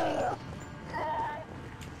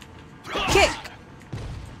 Kick!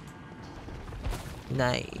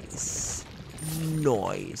 Nice.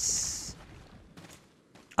 Nice.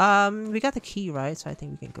 We got the key, right? So I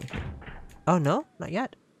think we can go here. Oh, no? Not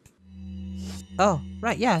yet. Oh,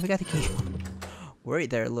 right, yeah, we got the key. Worried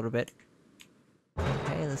there a little bit.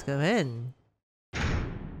 Okay, let's go in.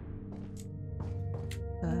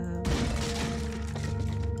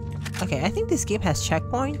 Okay, I think this game has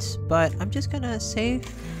checkpoints, but I'm just gonna save.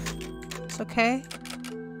 It's okay.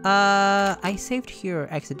 I saved here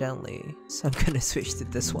accidentally, so I'm gonna switch to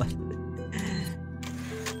this one.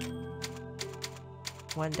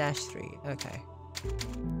 1-3, okay.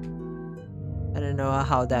 I don't know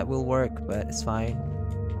how that will work, but it's fine.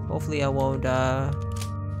 Hopefully I won't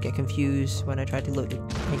get confused when I try to load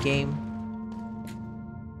the game.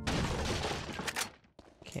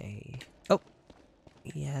 Okay. Oh!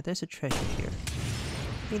 Yeah, there's a treasure here.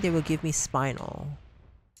 I think they will give me spinal.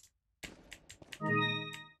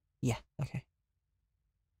 Yeah, okay.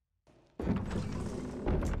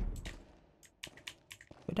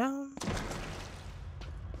 Go down.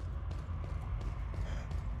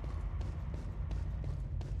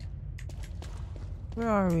 Where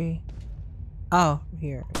are we? Oh,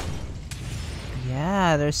 here.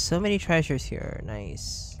 Yeah, there's so many treasures here.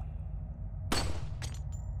 Nice.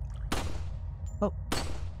 Oh.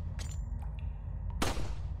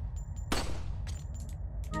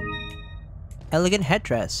 Elegant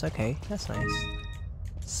headdress. Okay, that's nice.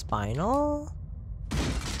 Spinal?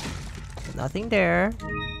 Nothing there.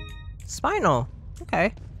 Spinal.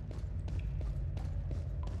 Okay.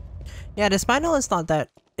 Yeah, the spinal is not that...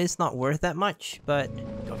 It's not worth that much, but...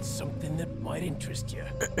 Got something that might interest you.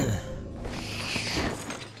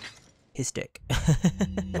 His dick.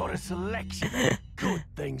 Got a selection of good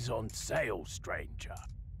things on sale, stranger.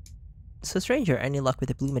 So stranger, any luck with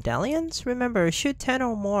the blue medallions? Remember, shoot 10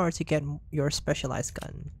 or more to get your specialized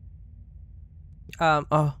gun.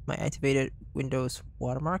 Oh, my activated Windows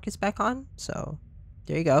watermark is back on, so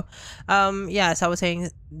there you go. Yeah, as I was saying,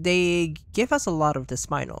 they give us a lot of the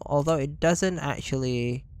spinal, although it doesn't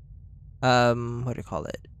actually, what do you call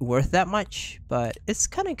it, worth that much, but it's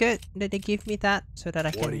kind of good that they give me that so that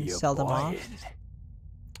I can sell them off.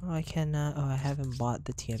 Oh, I can, oh, I haven't bought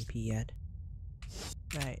the TMP yet.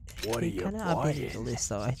 Right. What They kind of updated the list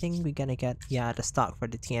though. I think we're gonna get, yeah, the stock for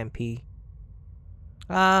the TMP.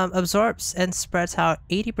 Absorbs and spreads out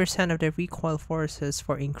 80% of the recoil forces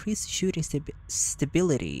for increased shooting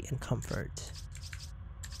stability and comfort.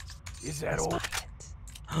 Is that all?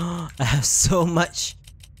 I have so much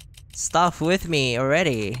stuff with me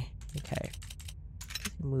already. Okay.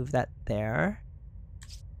 Move that there.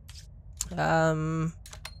 Move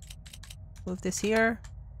this here.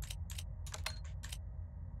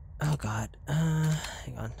 Oh god.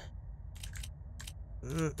 Hang on.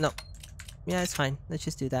 No. Yeah, it's fine. Let's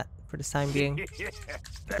just do that for the time being.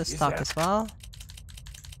 Put the stock as well.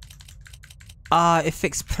 Ah, it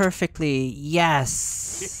fixed perfectly.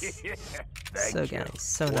 Yes. So nice.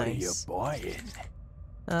 So nice.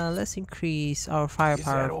 Let's increase our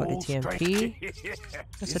firepower for the TMP.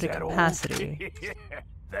 Also the capacity.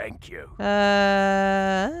 Thank you.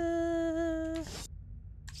 Hang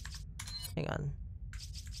on.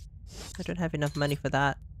 I don't have enough money for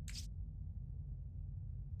that.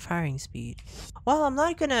 Firing speed. Well, I'm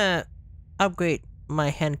not gonna upgrade my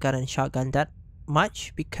handgun and shotgun that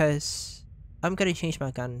much because I'm gonna change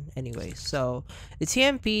my gun anyway. So the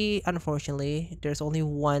TMP, unfortunately, there's only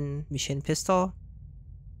one machine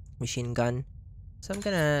gun. So I'm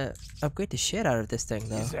gonna upgrade the shit out of this thing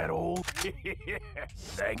though. Is that all?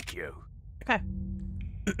 Thank you. Okay.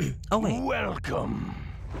 Oh wait. Welcome.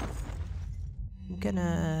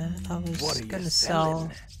 I was gonna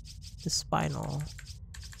sell the spinal.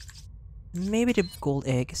 Maybe the gold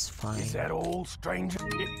egg is fine. Is that all, stranger?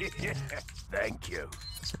 Thank you.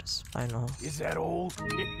 So the spinal. Is that all?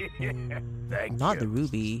 Thank Not you. the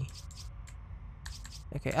ruby.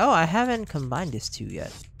 Okay. Oh, I haven't combined these two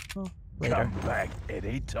yet. Oh, later. Come back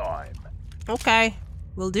anytime. Okay,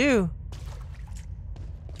 will do.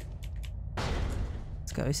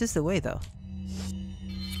 Let's go. Is this the way though?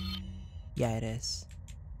 Yeah, it is.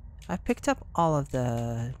 I picked up all of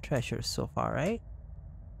the treasures so far, right?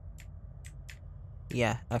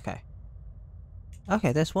 Yeah, okay.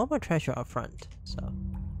 Okay, there's one more treasure up front, so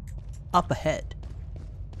up ahead.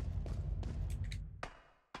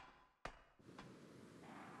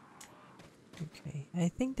 Okay, I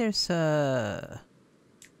think there's a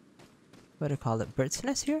what do you call it? Bird's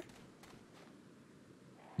nest here?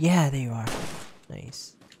 Yeah, there you are.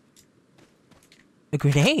 Nice. A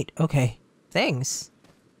grenade. Okay, thanks.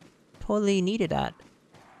 Totally needed that.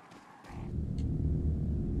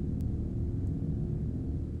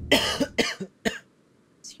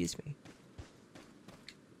 Excuse me.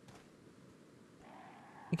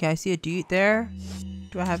 Okay, I see a dude there.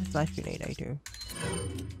 Do I have a flash grenade? I do.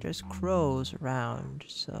 There's crows around,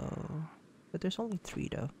 so... But there's only 3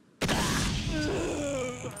 though.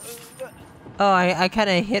 Oh, I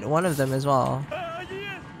kinda hit one of them as well.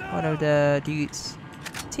 One of the dudes.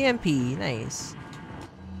 TMP, nice.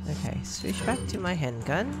 Okay, switch back to my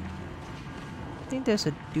handgun. I think there's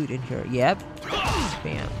a dude in here. Yep.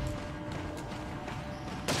 Bam.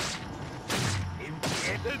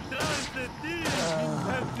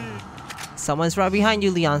 Someone's right behind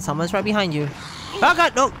you, Leon. Someone's right behind you. Oh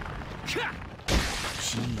god, no!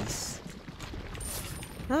 Jeez.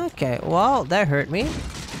 Okay, well, that hurt me.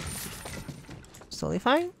 Totally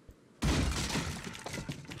fine.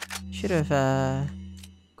 Should have,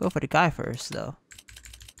 go for the guy first, though.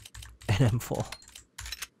 And I'm full.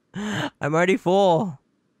 I'm already full.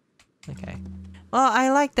 Okay. Well, I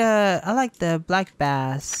like the black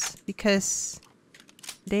bass because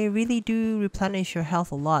they really do replenish your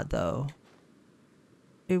health a lot, though.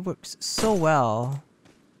 It works so well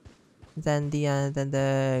than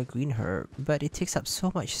the green herb, but it takes up so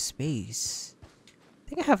much space. I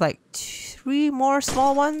think I have like 3 more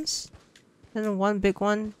small ones and 1 big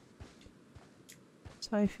one.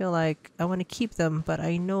 So I feel like I want to keep them, but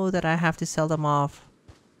I know that I have to sell them off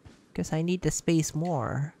because I need the space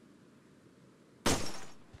more.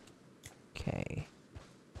 Okay.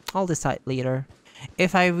 I'll decide later.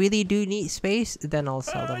 If I really do need space, then I'll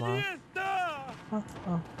sell them off.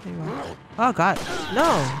 Oh, there you are. Oh god,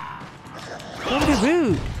 no! Don't be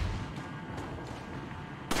rude!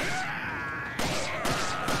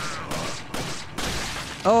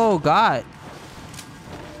 Oh god!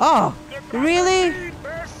 Oh! Really?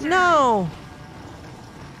 No!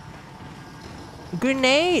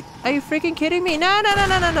 Grenade? Are you freaking kidding me? No, no, no,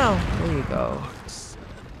 no, no, no! There you go.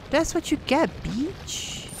 That's what you get,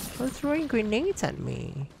 beach! For throwing grenades at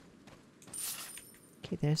me.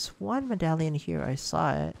 Okay, there's 1 medallion here. I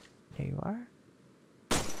saw it. There you are.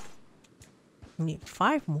 I need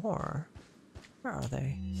 5 more. Where are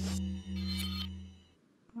they?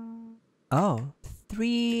 Oh,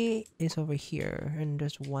 3 is over here, and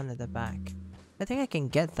there's 1 at the back. I think I can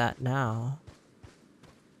get that now.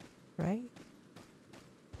 Right?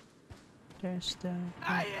 There's the...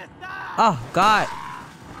 Oh, God!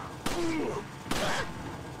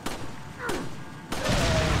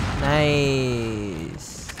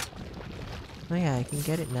 Nice! Oh yeah, I can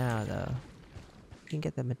get it now, though. I can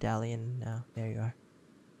get the medallion now. There you are.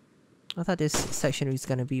 I thought this section was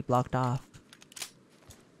gonna be blocked off.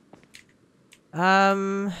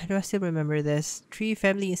 Do I still remember this? 3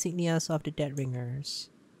 family insignias of the Dead Ringers.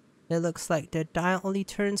 It looks like the dial only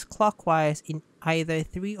turns clockwise in either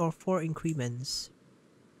 3 or 4 increments.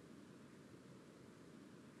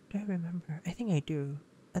 Do I remember? I think I do.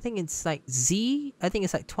 I think it's like Z. I think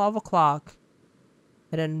it's like 12 o'clock.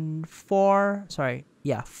 And then 4,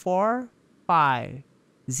 5.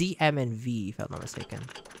 Z, M, and V, if I'm not mistaken.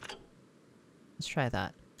 Let's try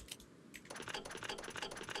that.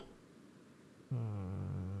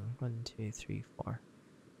 1, 2, 3, 4.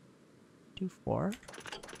 Do 4.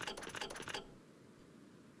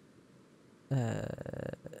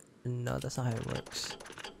 No, that's not how it works.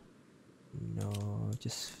 No,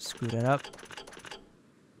 just screw that up.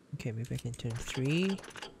 Okay, maybe I can turn 3.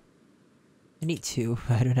 I need 2,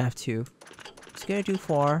 but I don't have 2. Just gonna do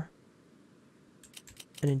 4.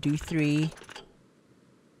 And then do 3.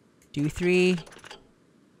 Do 3.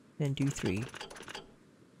 Then do 3.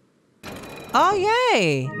 Oh,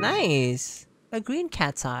 yay! Nice! A green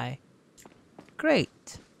cat's eye.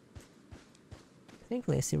 Great.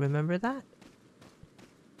 Thankfully, I still remember that.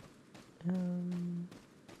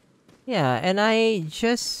 Yeah, and I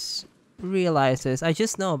just realized this. I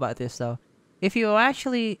just know about this, though. If you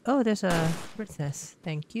actually... Oh, there's a bird's nest.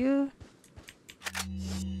 Thank you.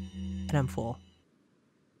 And I'm full.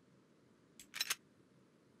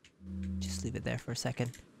 Just leave it there for a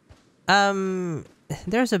second.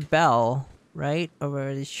 There's a bell, right?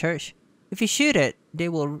 Over the church. If you shoot it, they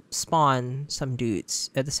will spawn some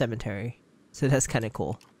dudes at the cemetery. So that's kind of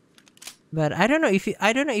cool. But I don't know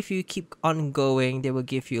if you keep on going, they will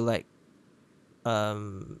give you like a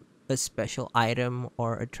special item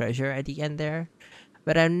or a treasure at the end there.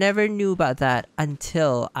 But I never knew about that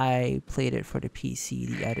until I played it for the PC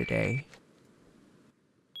the other day.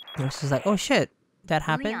 I was just like, oh shit, that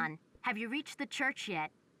happened? Leon, have you reached the church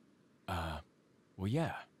yet? Well,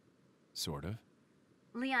 yeah. Sort of.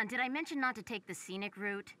 Leon, did I mention not to take the scenic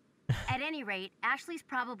route? At any rate, Ashley's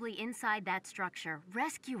probably inside that structure.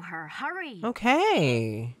 Rescue her, hurry!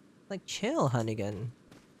 Okay. Like, chill, Hunnigan.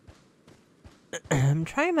 I'm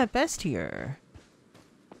trying my best here.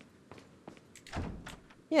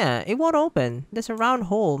 Yeah, it won't open. There's a round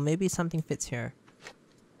hole. Maybe something fits here.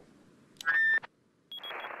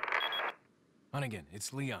 Hunnigan,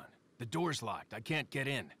 it's Leon. The door's locked. I can't get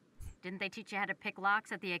in. Didn't they teach you how to pick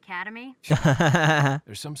locks at the academy?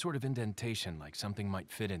 There's some sort of indentation, like something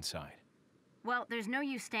might fit inside. Well, there's no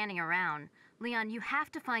use standing around. Leon, you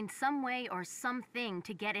have to find some way or something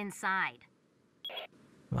to get inside.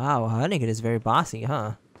 Wow, Hunnigan is very bossy,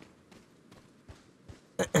 huh?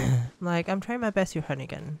 Like, I'm trying my best here,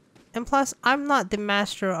 Hunnigan. And plus, I'm not the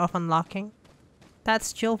master of unlocking.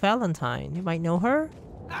 That's Jill Valentine. You might know her?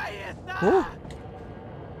 Ooh.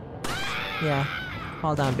 Yeah.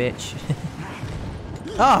 Fall down, bitch.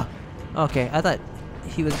 Oh! Okay, I thought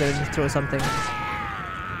he was going to throw something.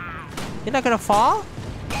 You're not gonna fall?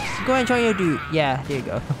 Go and join your dude. Yeah, there you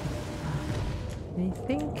go. I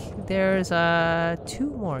think there's 2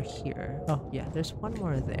 more here. Oh, yeah, there's 1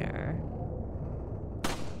 more there.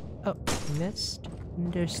 Oh, missed.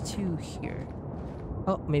 And there's 2 here.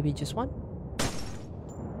 Oh, maybe just 1?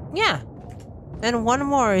 Yeah! And 1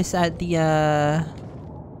 more is at the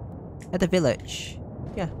village.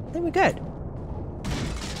 Yeah, then we're good.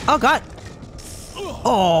 Oh god!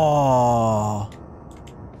 Oh!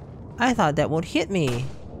 I thought that would hit me.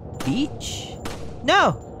 Beach?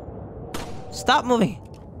 No! Stop moving!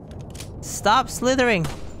 Stop slithering!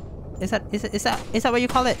 Is that what you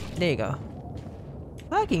call it? There you go.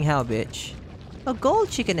 Fucking hell, bitch. A gold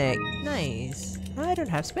chicken egg. Nice. I don't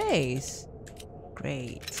have space.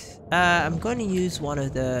 Great. I'm going to use one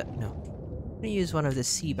of the... No. I'm going to use one of the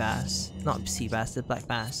sea bass. Not sea bass, the black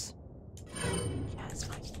bass. Yeah, it's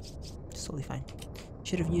fine. It's totally fine.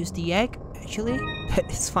 Should have used the egg, actually. But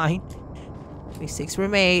it's fine. Mistakes were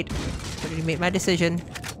made. Already made my decision.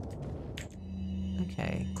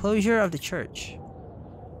 Okay. Closure of the church.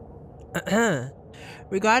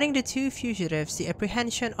 Regarding the 2 fugitives, the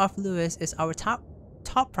apprehension of Lewis is our top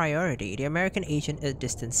priority. The American agent a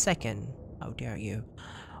distant second. How dare you?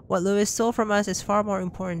 What Lewis stole from us is far more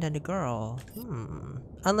important than the girl.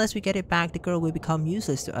 Unless we get it back, the girl will become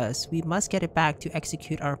useless to us. We must get it back to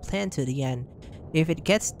execute our plan to the end. If it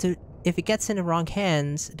gets in the wrong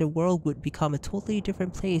hands, the world would become a totally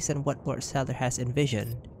different place than what Lord Sadler has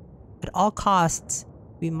envisioned. At all costs,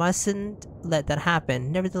 we mustn't let that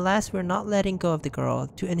happen. Nevertheless, we're not letting go of the girl.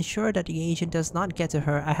 To ensure that the agent does not get to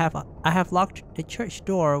her, I have locked the church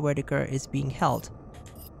door where the girl is being held.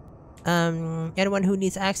 Anyone who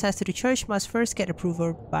needs access to the church must first get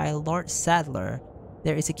approval by Lord Sadler.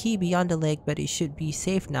 There is a key beyond the lake, but it should be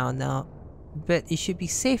safe now. But it should be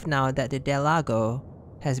safe now that the Del Lago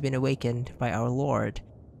has been awakened by our lord.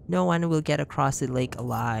 No one will get across the lake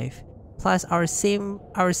alive. Plus, our same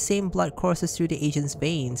blood courses through the agent's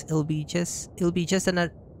veins. It'll be just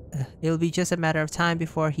a matter of time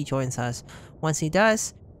before he joins us. Once he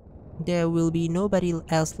does, there will be nobody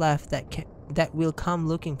else left that will come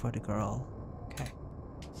looking for the girl. Okay.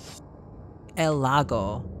 El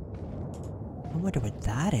Lago. I wonder what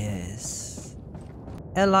that is.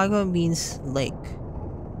 El Lago means lake,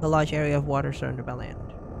 a large area of water surrounded by land.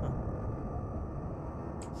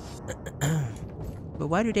 Oh. But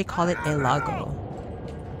why do they call it El Lago?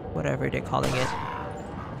 Whatever they're calling it.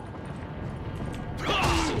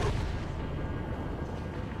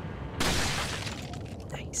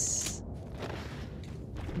 Nice.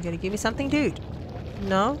 You gonna give me something, dude?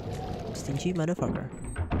 No? Stingy motherfucker.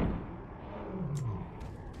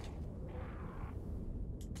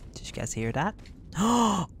 Did you guys hear that?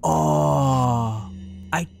 Oh!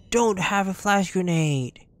 I don't have a flash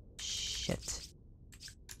grenade! Shit.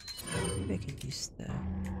 Maybe I can use the...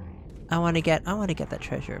 I wanna get that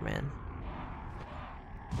treasure, man.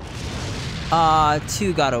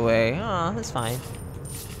 Two got away. Oh, that's fine.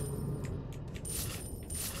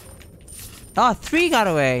 Oh, 3 got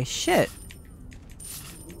away. Shit.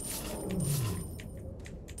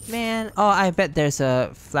 Man. Oh, I bet there's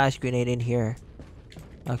a flash grenade in here.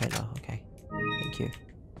 Okay, no. Okay. Thank you.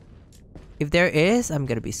 If there is, I'm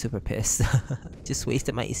gonna be super pissed. Just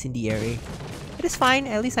wasted my incendiary. It is fine.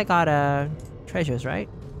 At least I got treasures, right?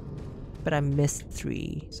 But I missed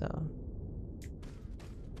 3, so...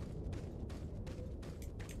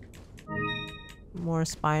 More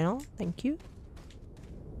spinal. Thank you.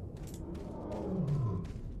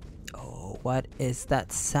 Oh, what is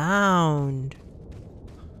that sound?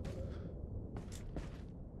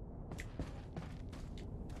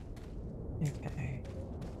 Okay.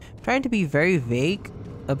 I'm trying to be very vague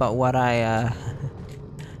about what I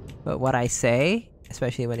say,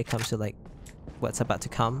 especially when it comes to like what's about to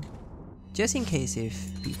come. Just in case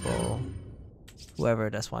if people, whoever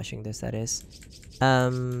that's watching this, that is,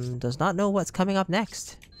 does not know what's coming up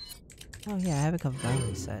next. Oh yeah, I haven't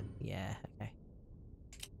combined set. Yeah, okay.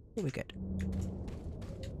 We're good.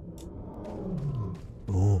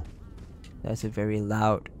 Oh, that's a very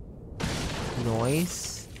loud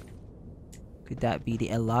noise. Could that be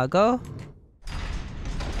the El Lago?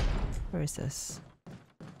 Where is this?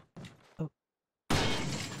 Oh.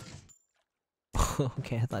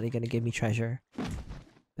 Okay, I thought they were gonna give me treasure.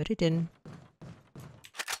 But it didn't.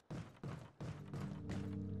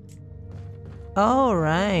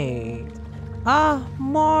 Alright. Ah,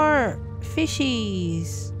 more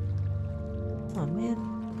fishies! Oh man.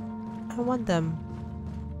 I want them.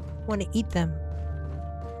 I want to eat them.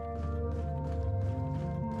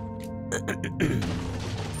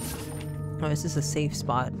 Oh, is this a safe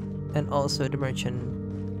spot? And also the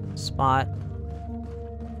merchant spot.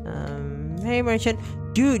 Hey merchant.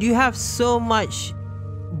 Dude, you have so much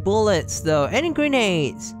bullets though. And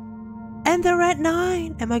grenades. And the red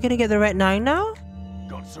 9. Am I gonna get the red 9 now?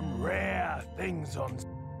 Got some rare things on.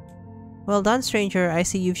 Well done, stranger. I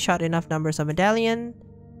see you've shot enough numbers of medallion.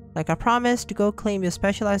 Like I promised, to go claim your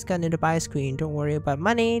specialized gun in the buy screen. Don't worry about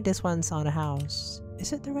money. This one's on a house.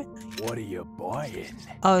 Is it the red 9? What are you buying?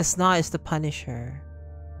 Oh, it's not. It's the Punisher.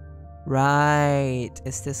 Right.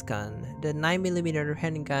 It's this gun. The 9mm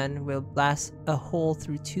handgun will blast a hole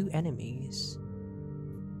through 2 enemies.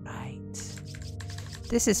 Right.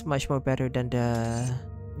 This is much more better than the...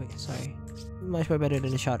 Wait, sorry. Much more better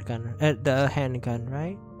than the shotgun. The handgun,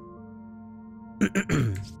 right?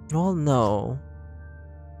 Oh no.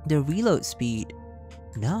 The reload speed.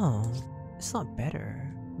 No. It's not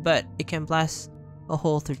better. But it can blast a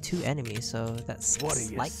hole through 2 enemies, so that's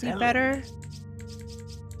slightly better.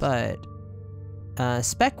 But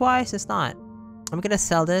spec-wise, it's not. I'm gonna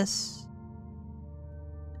sell this.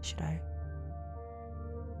 Should I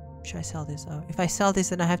sell this? Oh, if I sell this,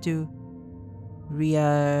 then I have to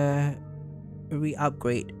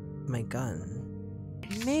re-upgrade my gun.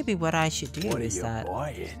 Maybe what I should do is that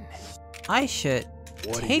I should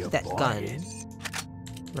take that gun,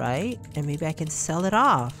 right? And maybe I can sell it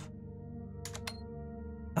off.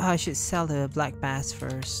 Oh, I should sell the black bass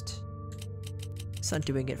first. It's not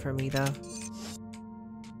doing it for me though.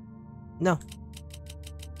 No.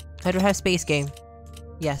 I don't have space game.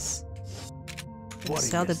 Yes.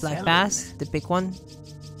 Sell the black bass, the big one.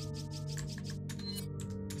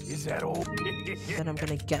 Is that all? Then I'm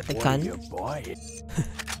gonna get the gun.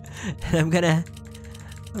 And I'm gonna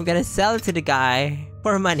sell it to the guy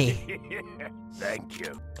for money. Thank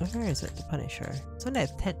you. Oh, where is it? The Punisher. It's only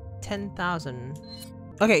at 10,000.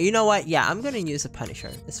 Okay, you know what? Yeah, I'm gonna use a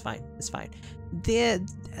Punisher. It's fine. It's fine.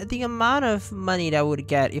 The amount of money that I would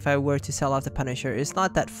get if I were to sell off the Punisher is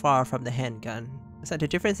not that far from the handgun. So the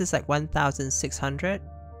difference is like 1,600,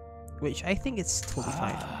 which I think it's totally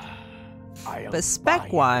fine. But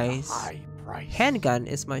spec-wise, handgun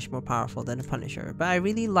is much more powerful than the Punisher. But I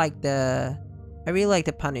really like the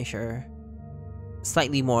Punisher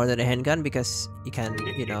slightly more than the handgun because you can,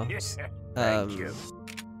 you know,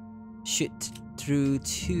 shoot through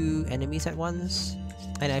 2 enemies at once.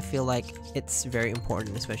 And I feel like it's very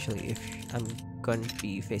important, especially if I'm going to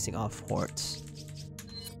be facing off hordes.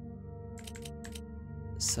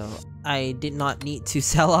 So I did not need to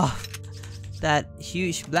sell off that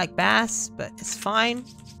huge black bass, but it's fine.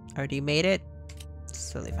 I already made it.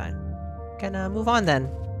 It's totally fine. Gonna move on then.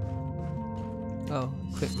 Oh,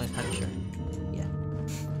 equip my Punisher. Yeah.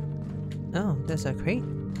 Oh, there's a crate.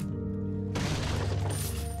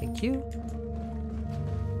 Thank you.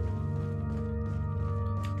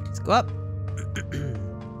 Let's go up.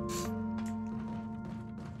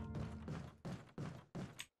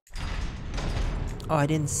 Oh, I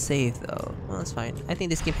didn't save though. Well, that's fine. I think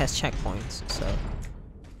this game has checkpoints, so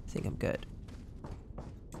I think I'm good.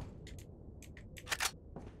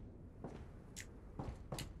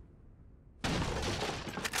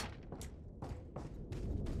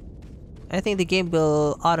 I think the game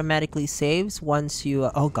will automatically saves once you.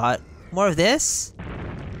 Oh god, more of this?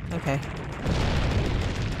 Okay.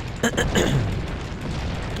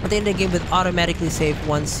 I think the game will automatically save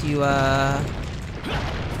once you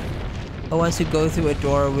once you go through a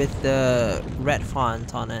door with the red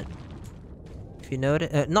font on it. If you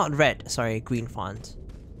notice, not red, sorry, green font.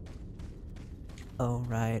 Oh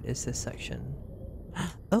right, it's this section.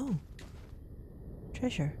 Oh,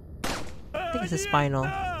 treasure. I think it's a spinal.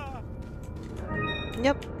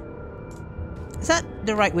 Yep. Is that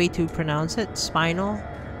the right way to pronounce it? Spinal?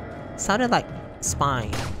 Sounded like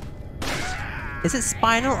spine. Is it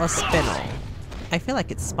spinal or spinal? I feel like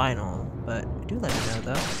it's spinal, but do let me know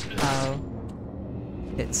though how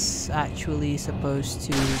it's actually supposed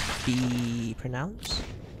to be pronounced.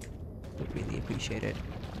 Would really appreciate it.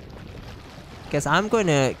 Guess I'm going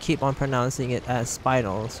to keep on pronouncing it as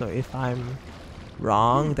spinal, so if I'm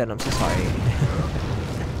wrong, then I'm so sorry.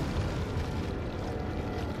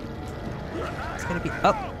 It's gonna be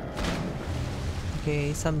up.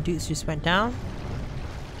 Okay, some dudes just went down.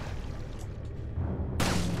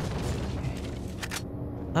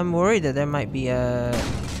 I'm worried that there might be a...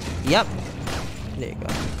 Yep! There you go.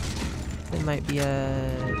 There might be a...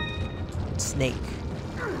 snake.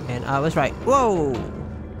 And I was right. Whoa!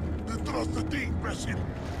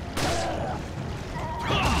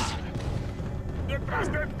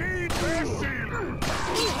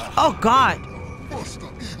 Oh god!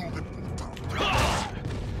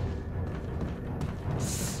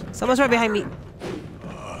 Someone's right behind me!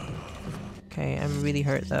 Okay, I'm really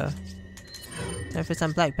hurt though. Time for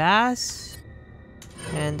some black bass.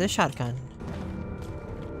 And the shotgun.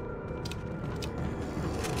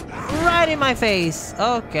 Right in my face!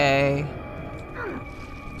 Okay.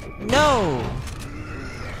 No!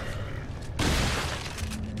 I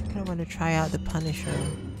kinda wanna try out the Punisher.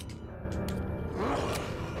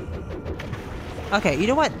 Okay, you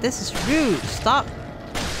know what? This is rude! Stop!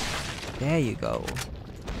 There you go.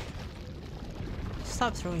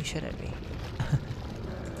 Stop throwing shit at me.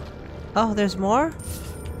 Oh, there's more?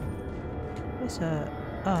 There's a...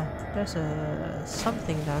 Oh, there's a...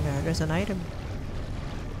 something down there. There's an item.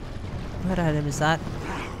 What item is that?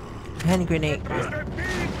 Hand grenade.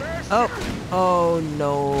 Oh! Oh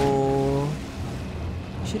no.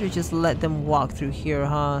 Should have just let them walk through here,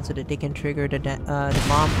 huh? So that they can trigger the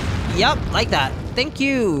bomb. Yup, like that. Thank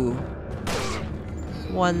you!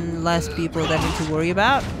 One less people that I need to worry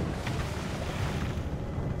about.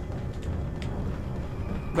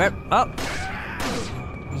 Where? Oh!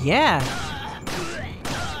 Yeah!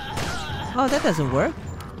 Oh, that doesn't work.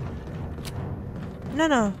 No,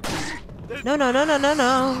 no. No, no, no, no, no,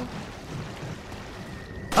 no.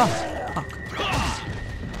 Oh, fuck.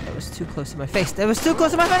 That was too close to my face. That was too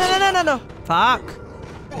close to my face. No, no, no, no, no. Fuck.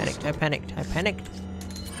 Panicked. I panicked. I panicked.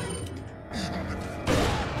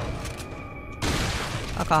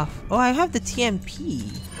 Fuck off. Oh, I have the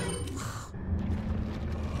TMP.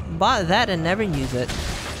 Bought that and never use it.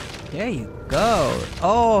 There you go.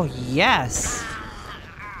 Oh, yes.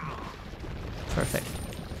 Perfect.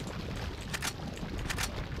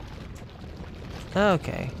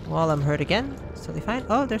 Okay. Well, I'm hurt again. It's totally fine.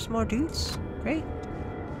 Oh, there's more dudes. Great.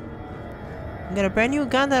 I got a brand new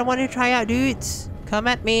gun that I wanted to try out, dudes. Come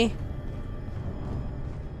at me.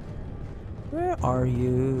 Where are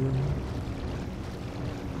you?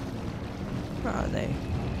 Where are they?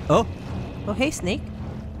 Oh! Oh, hey, snake.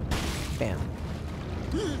 Bam.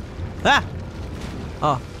 Ah!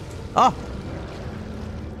 Oh. Oh!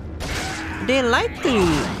 They like to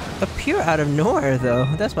appear out of nowhere, though.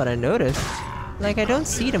 That's what I noticed. Like, I don't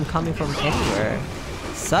see them coming from anywhere.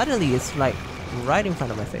 Suddenly, it's like right in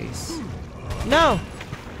front of my face. No!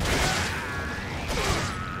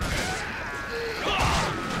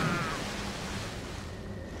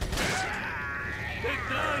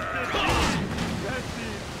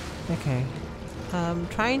 Okay. I'm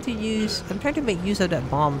trying to make use of that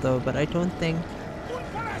bomb though, but I don't think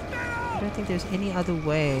there's any other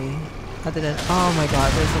way other than, oh my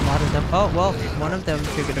god, there's a lot of them. Oh, well, one of them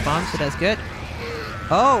triggered the bomb, so that's good.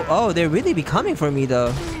 Oh, they're really be coming for me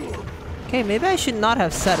though. Okay, maybe I should not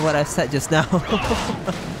have said what I said just now.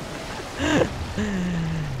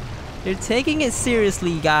 You're taking it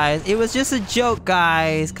seriously, guys. It was just a joke,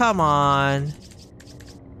 guys. Come on.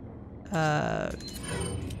 Okay.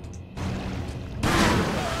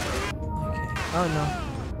 Oh no.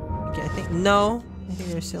 Okay, I think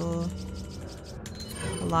they're still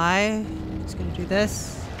alive. Just gonna do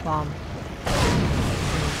this. Bomb.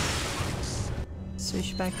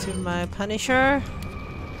 Switch back to my Punisher.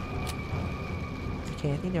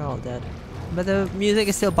 Okay, I think they're all dead. But the music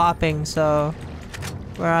is still bopping, so...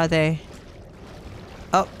 Where are they?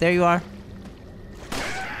 Oh, there you are.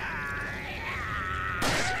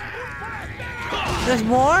 There's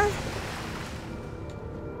more?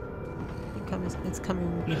 It's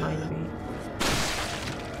coming behind me.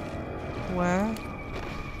 Where?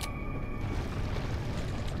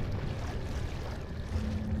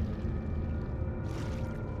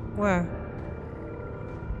 Where?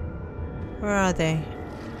 Where are they?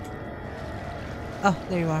 Oh,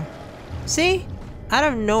 there you are. See? Out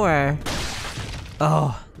of nowhere.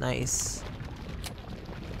 Oh, nice.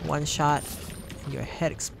 One shot, and your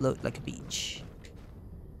head explodes like a beach.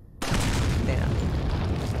 Damn.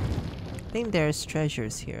 I think there's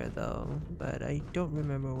treasures here though, but I don't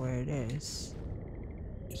remember where it is.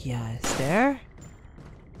 Yeah, it's there?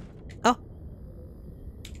 Oh!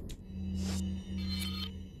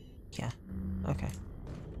 Yeah, okay.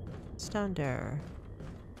 It's down there.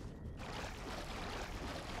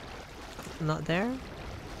 Not there?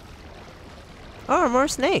 Oh, more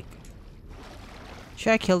snake!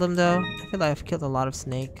 Should I kill them though? I feel like I've killed a lot of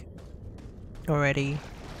snake already.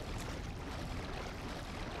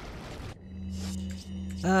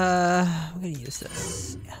 I'm gonna use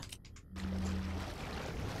this. Yeah.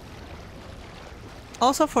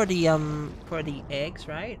 Also for the eggs,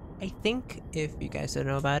 right? I think if you guys don't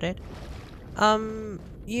know about it,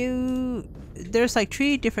 there's like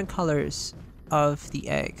 3 different colors of the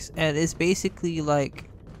eggs, and it's basically like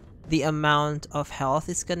the amount of health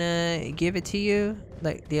it's gonna give it to you,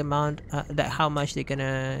 like the amount that how much they're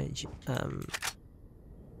gonna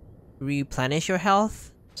replenish your health.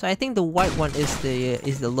 So I think the white one is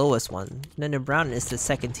the lowest one, and then the brown is the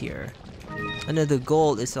 2nd tier, and then the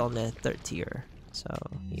gold is on the 3rd tier. So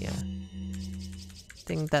yeah, I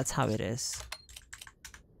think that's how it is.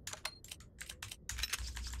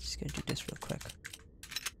 Just gonna do this real quick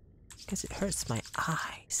because it hurts my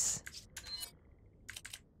eyes.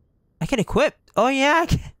 I can equip. Oh yeah,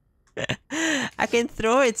 I can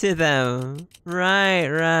throw it to them.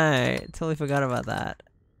 Right. Totally forgot about that.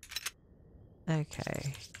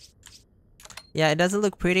 Okay. Yeah, it doesn't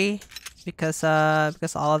look pretty because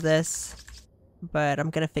all of this, but I'm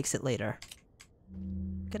gonna fix it later.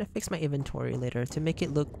 I'm gonna fix my inventory later to make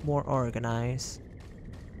it look more organized.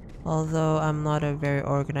 Although I'm not a very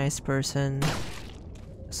organized person,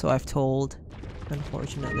 so I've told,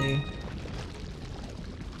 unfortunately.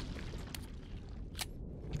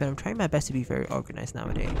 But I'm trying my best to be very organized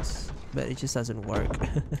nowadays, but it just doesn't work.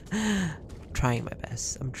 Trying my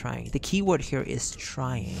best. I'm trying. The keyword here is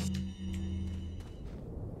trying.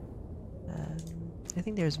 I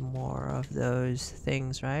think there's more of those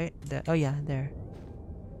things, right? Oh yeah, there.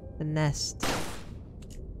 The nest.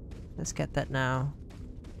 Let's get that now.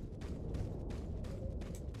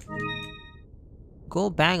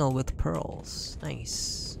 Gold bangle with pearls.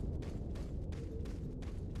 Nice.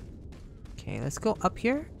 Okay, let's go up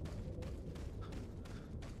here.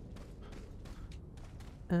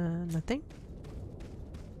 Nothing?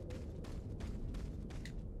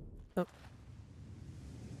 Oh.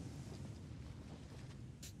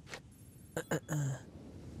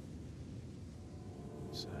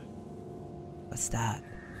 What's that?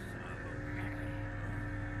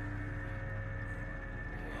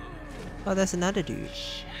 Oh, that's another dude.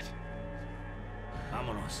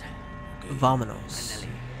 Vámonos. Vámonos.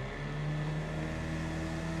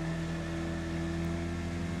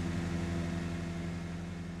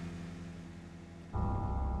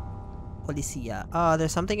 Policia. Oh,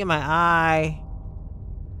 there's something in my eye.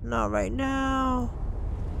 Not right now.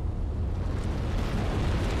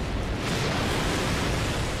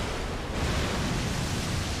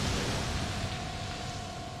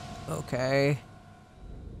 Okay.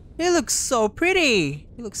 He looks so pretty.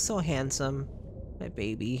 He looks so handsome. My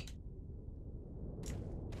baby.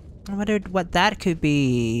 I wonder what that could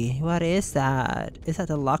be. What is that? Is that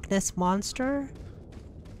the Loch Ness Monster?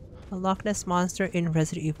 A Loch Ness Monster in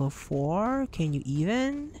Resident Evil 4? Can you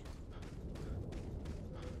even?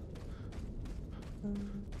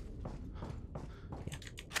 Yeah.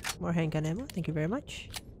 More handgun ammo. Thank you very much.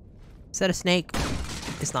 Is that a snake?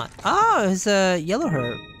 It's not. Oh, it's a yellow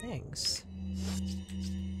herb. Thanks.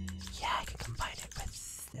 Yeah, I can combine it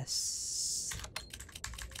with this.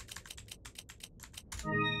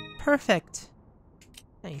 Perfect.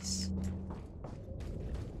 Nice.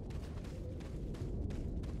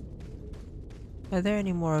 Are there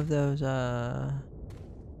any more of those,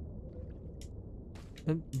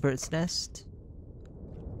 bird's nest?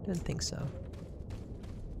 Don't think so.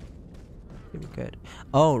 Pretty good.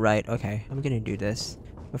 Oh, right. Okay. I'm gonna do this.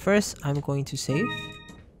 But first, I'm going to save.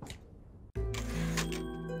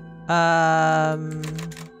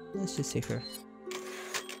 Let's just save her.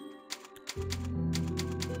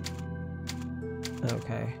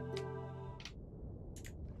 Okay.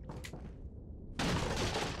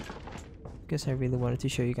 Guess I really wanted to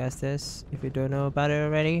show you guys this, if you don't know about it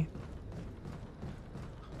already.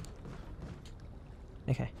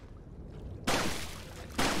 Okay.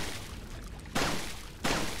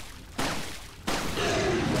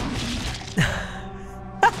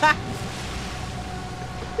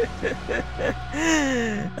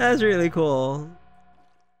 That's really cool.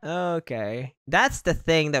 Okay. That's the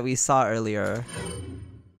thing that we saw earlier.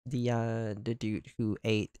 The dude who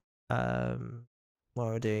ate one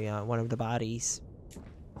of the bodies.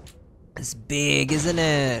 It's big, isn't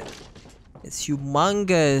it? It's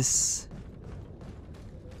humongous.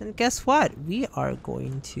 And guess what? We are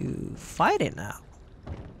going to fight it now.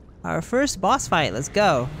 Our first boss fight. Let's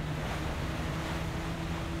go.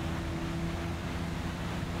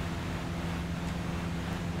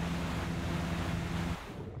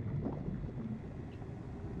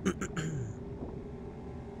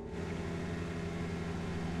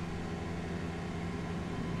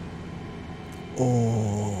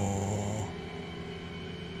 Oh.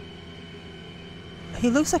 He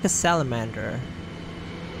looks like a salamander.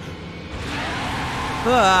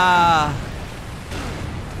 Ah.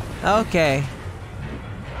 Okay.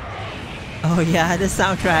 Oh yeah, the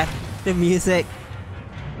soundtrack, the music.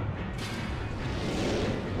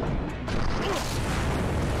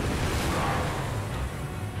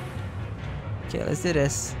 Okay, let's do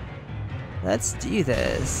this. Let's do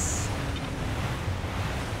this.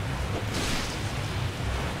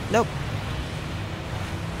 Nope.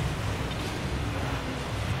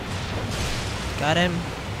 Got him.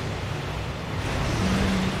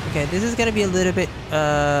 Okay, this is gonna be a little bit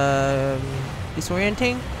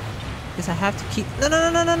disorienting because I have to keep. No!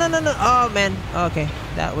 Oh man. Okay,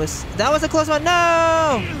 that was a close one.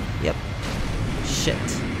 No. Yep. Shit.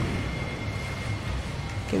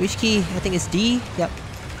 Okay, which key? I think it's D. Yep.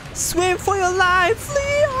 Swim for your life,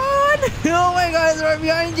 Leon! Oh my God, it's right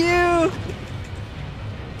behind you.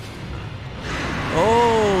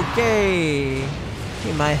 Okay.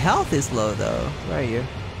 Okay, my health is low though. Where are you?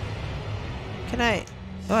 Can I?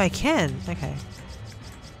 Oh, I can. Okay.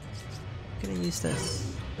 I'm gonna use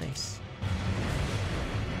this. Nice.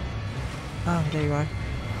 Oh, there you are.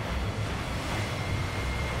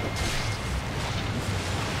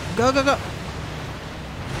 Go, go, go!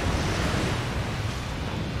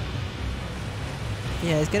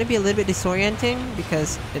 Yeah, it's gonna be a little bit disorienting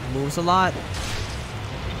because it moves a lot.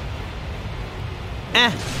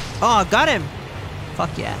 Ah! Oh, got him!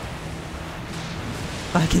 Fuck yeah.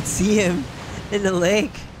 I can see him in the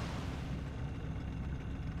lake.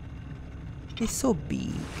 He's so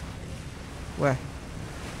big. Where? I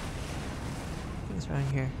think it's around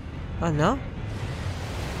here. Oh, no?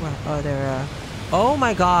 Where? Oh, they're, oh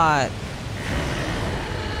my God!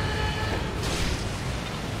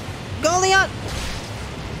 Go, Leon!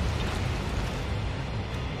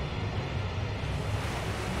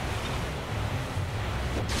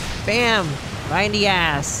 Bam! Right in the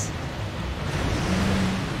ass.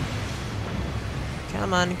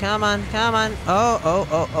 Come on, come on, come on. Oh, oh,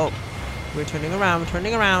 oh, oh. We're turning around, we're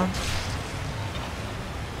turning around.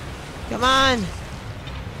 Come on!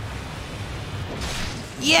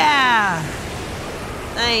 Yeah!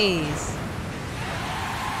 Nice!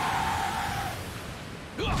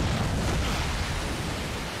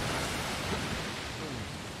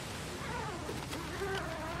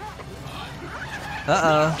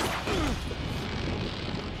 Uh-oh.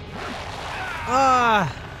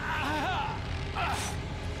 Ah!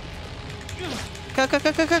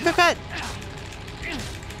 Cut!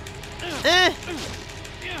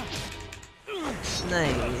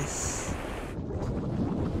 Nice.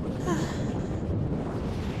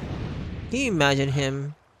 Can you imagine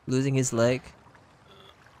him losing his leg?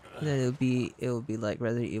 And then it'll be like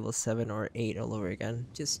Resident Evil 7 or 8 all over again.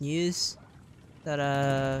 Just news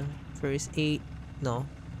that first aid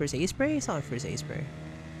spray? It's not a first aid spray.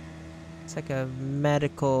 It's like a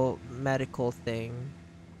medical thing.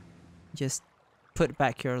 Just put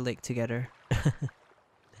back your leg together.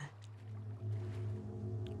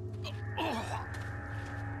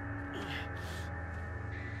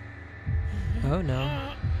 Oh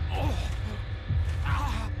no.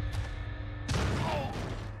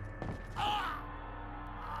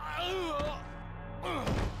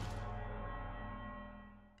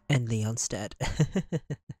 And Leon's dead.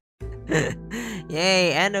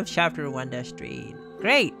 Yay, end of chapter 1-3.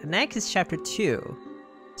 Great, next is chapter 2.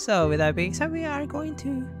 So with that being said, we are going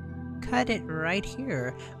to cut it right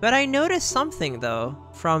here. But I noticed something though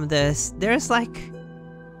from this. There's like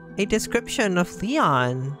a description of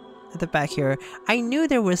Leon at the back here. I knew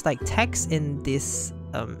there was like text in this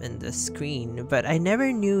in the screen, but I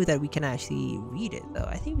never knew that we can actually read it though.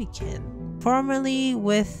 I think we can. Formerly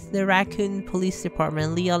with the Raccoon Police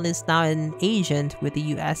Department, Leon is now an agent with the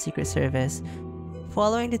US Secret Service.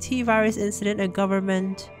 Following the T-Virus incident, a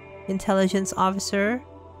government intelligence officer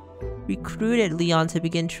recruited Leon to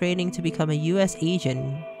begin training to become a US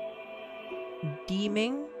agent,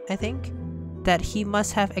 deeming, I think, that he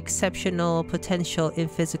must have exceptional potential in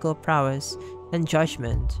physical prowess and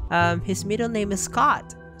judgment. His middle name is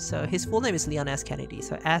Scott, so his full name is Leon S. Kennedy,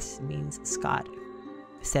 so S means Scott,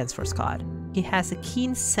 stands for Scott. He has a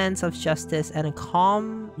keen sense of justice and a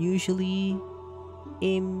calm, usually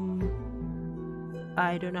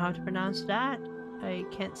I don't know how to pronounce that. I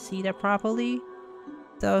can't see that properly.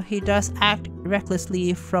 Though he does act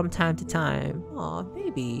recklessly from time to time. Aw,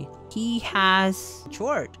 maybe. He has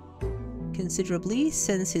matured considerably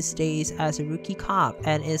since his days as a rookie cop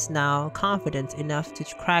and is now confident enough to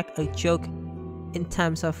crack a joke in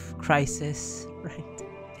times of crisis. Right.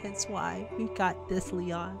 That's why we got this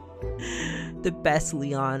Leon. The best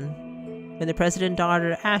Leon. When the president's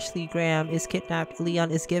daughter, Ashley Graham, is kidnapped, Leon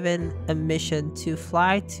is given a mission to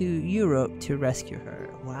fly to Europe to rescue her.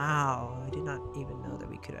 Wow, I did not even know that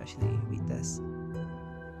we could actually read this.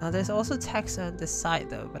 There's also text on the side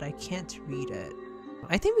though, but I can't read it.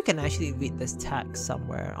 I think we can actually read this text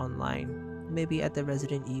somewhere online. Maybe at the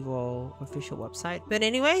Resident Evil official website. But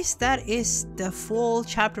anyways, that is the full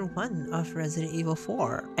chapter 1 of Resident Evil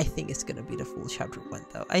 4. I think it's gonna be the full chapter 1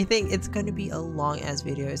 though. I think it's gonna be a long ass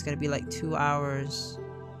video. It's gonna be like 2 hours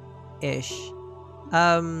ish.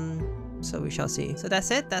 So we shall see. So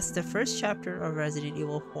that's it. That's the first chapter of Resident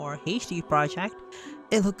Evil 4 HD project.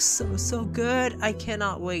 It looks so good. I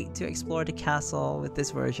cannot wait to explore the castle with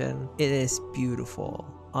this version. It is beautiful.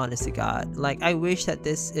 Honest to God. Like, I wish that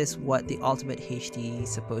this is what the ultimate HD is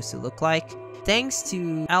supposed to look like. Thanks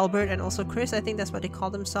to Albert and also Cris, I think that's what they call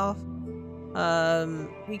themselves.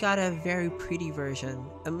 We got a very pretty version.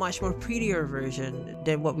 A much more prettier version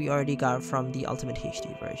than what we already got from the ultimate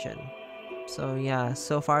HD version. So yeah,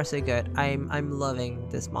 so far so good. I'm loving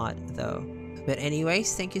this mod though. But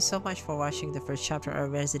anyways, thank you so much for watching the first chapter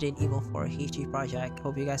of Resident Evil 4 HD project.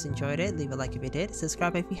 Hope you guys enjoyed it. Leave a like if you did.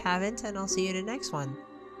 Subscribe if you haven't. And I'll see you in the next one.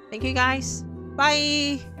 Thank you guys.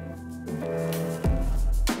 Bye!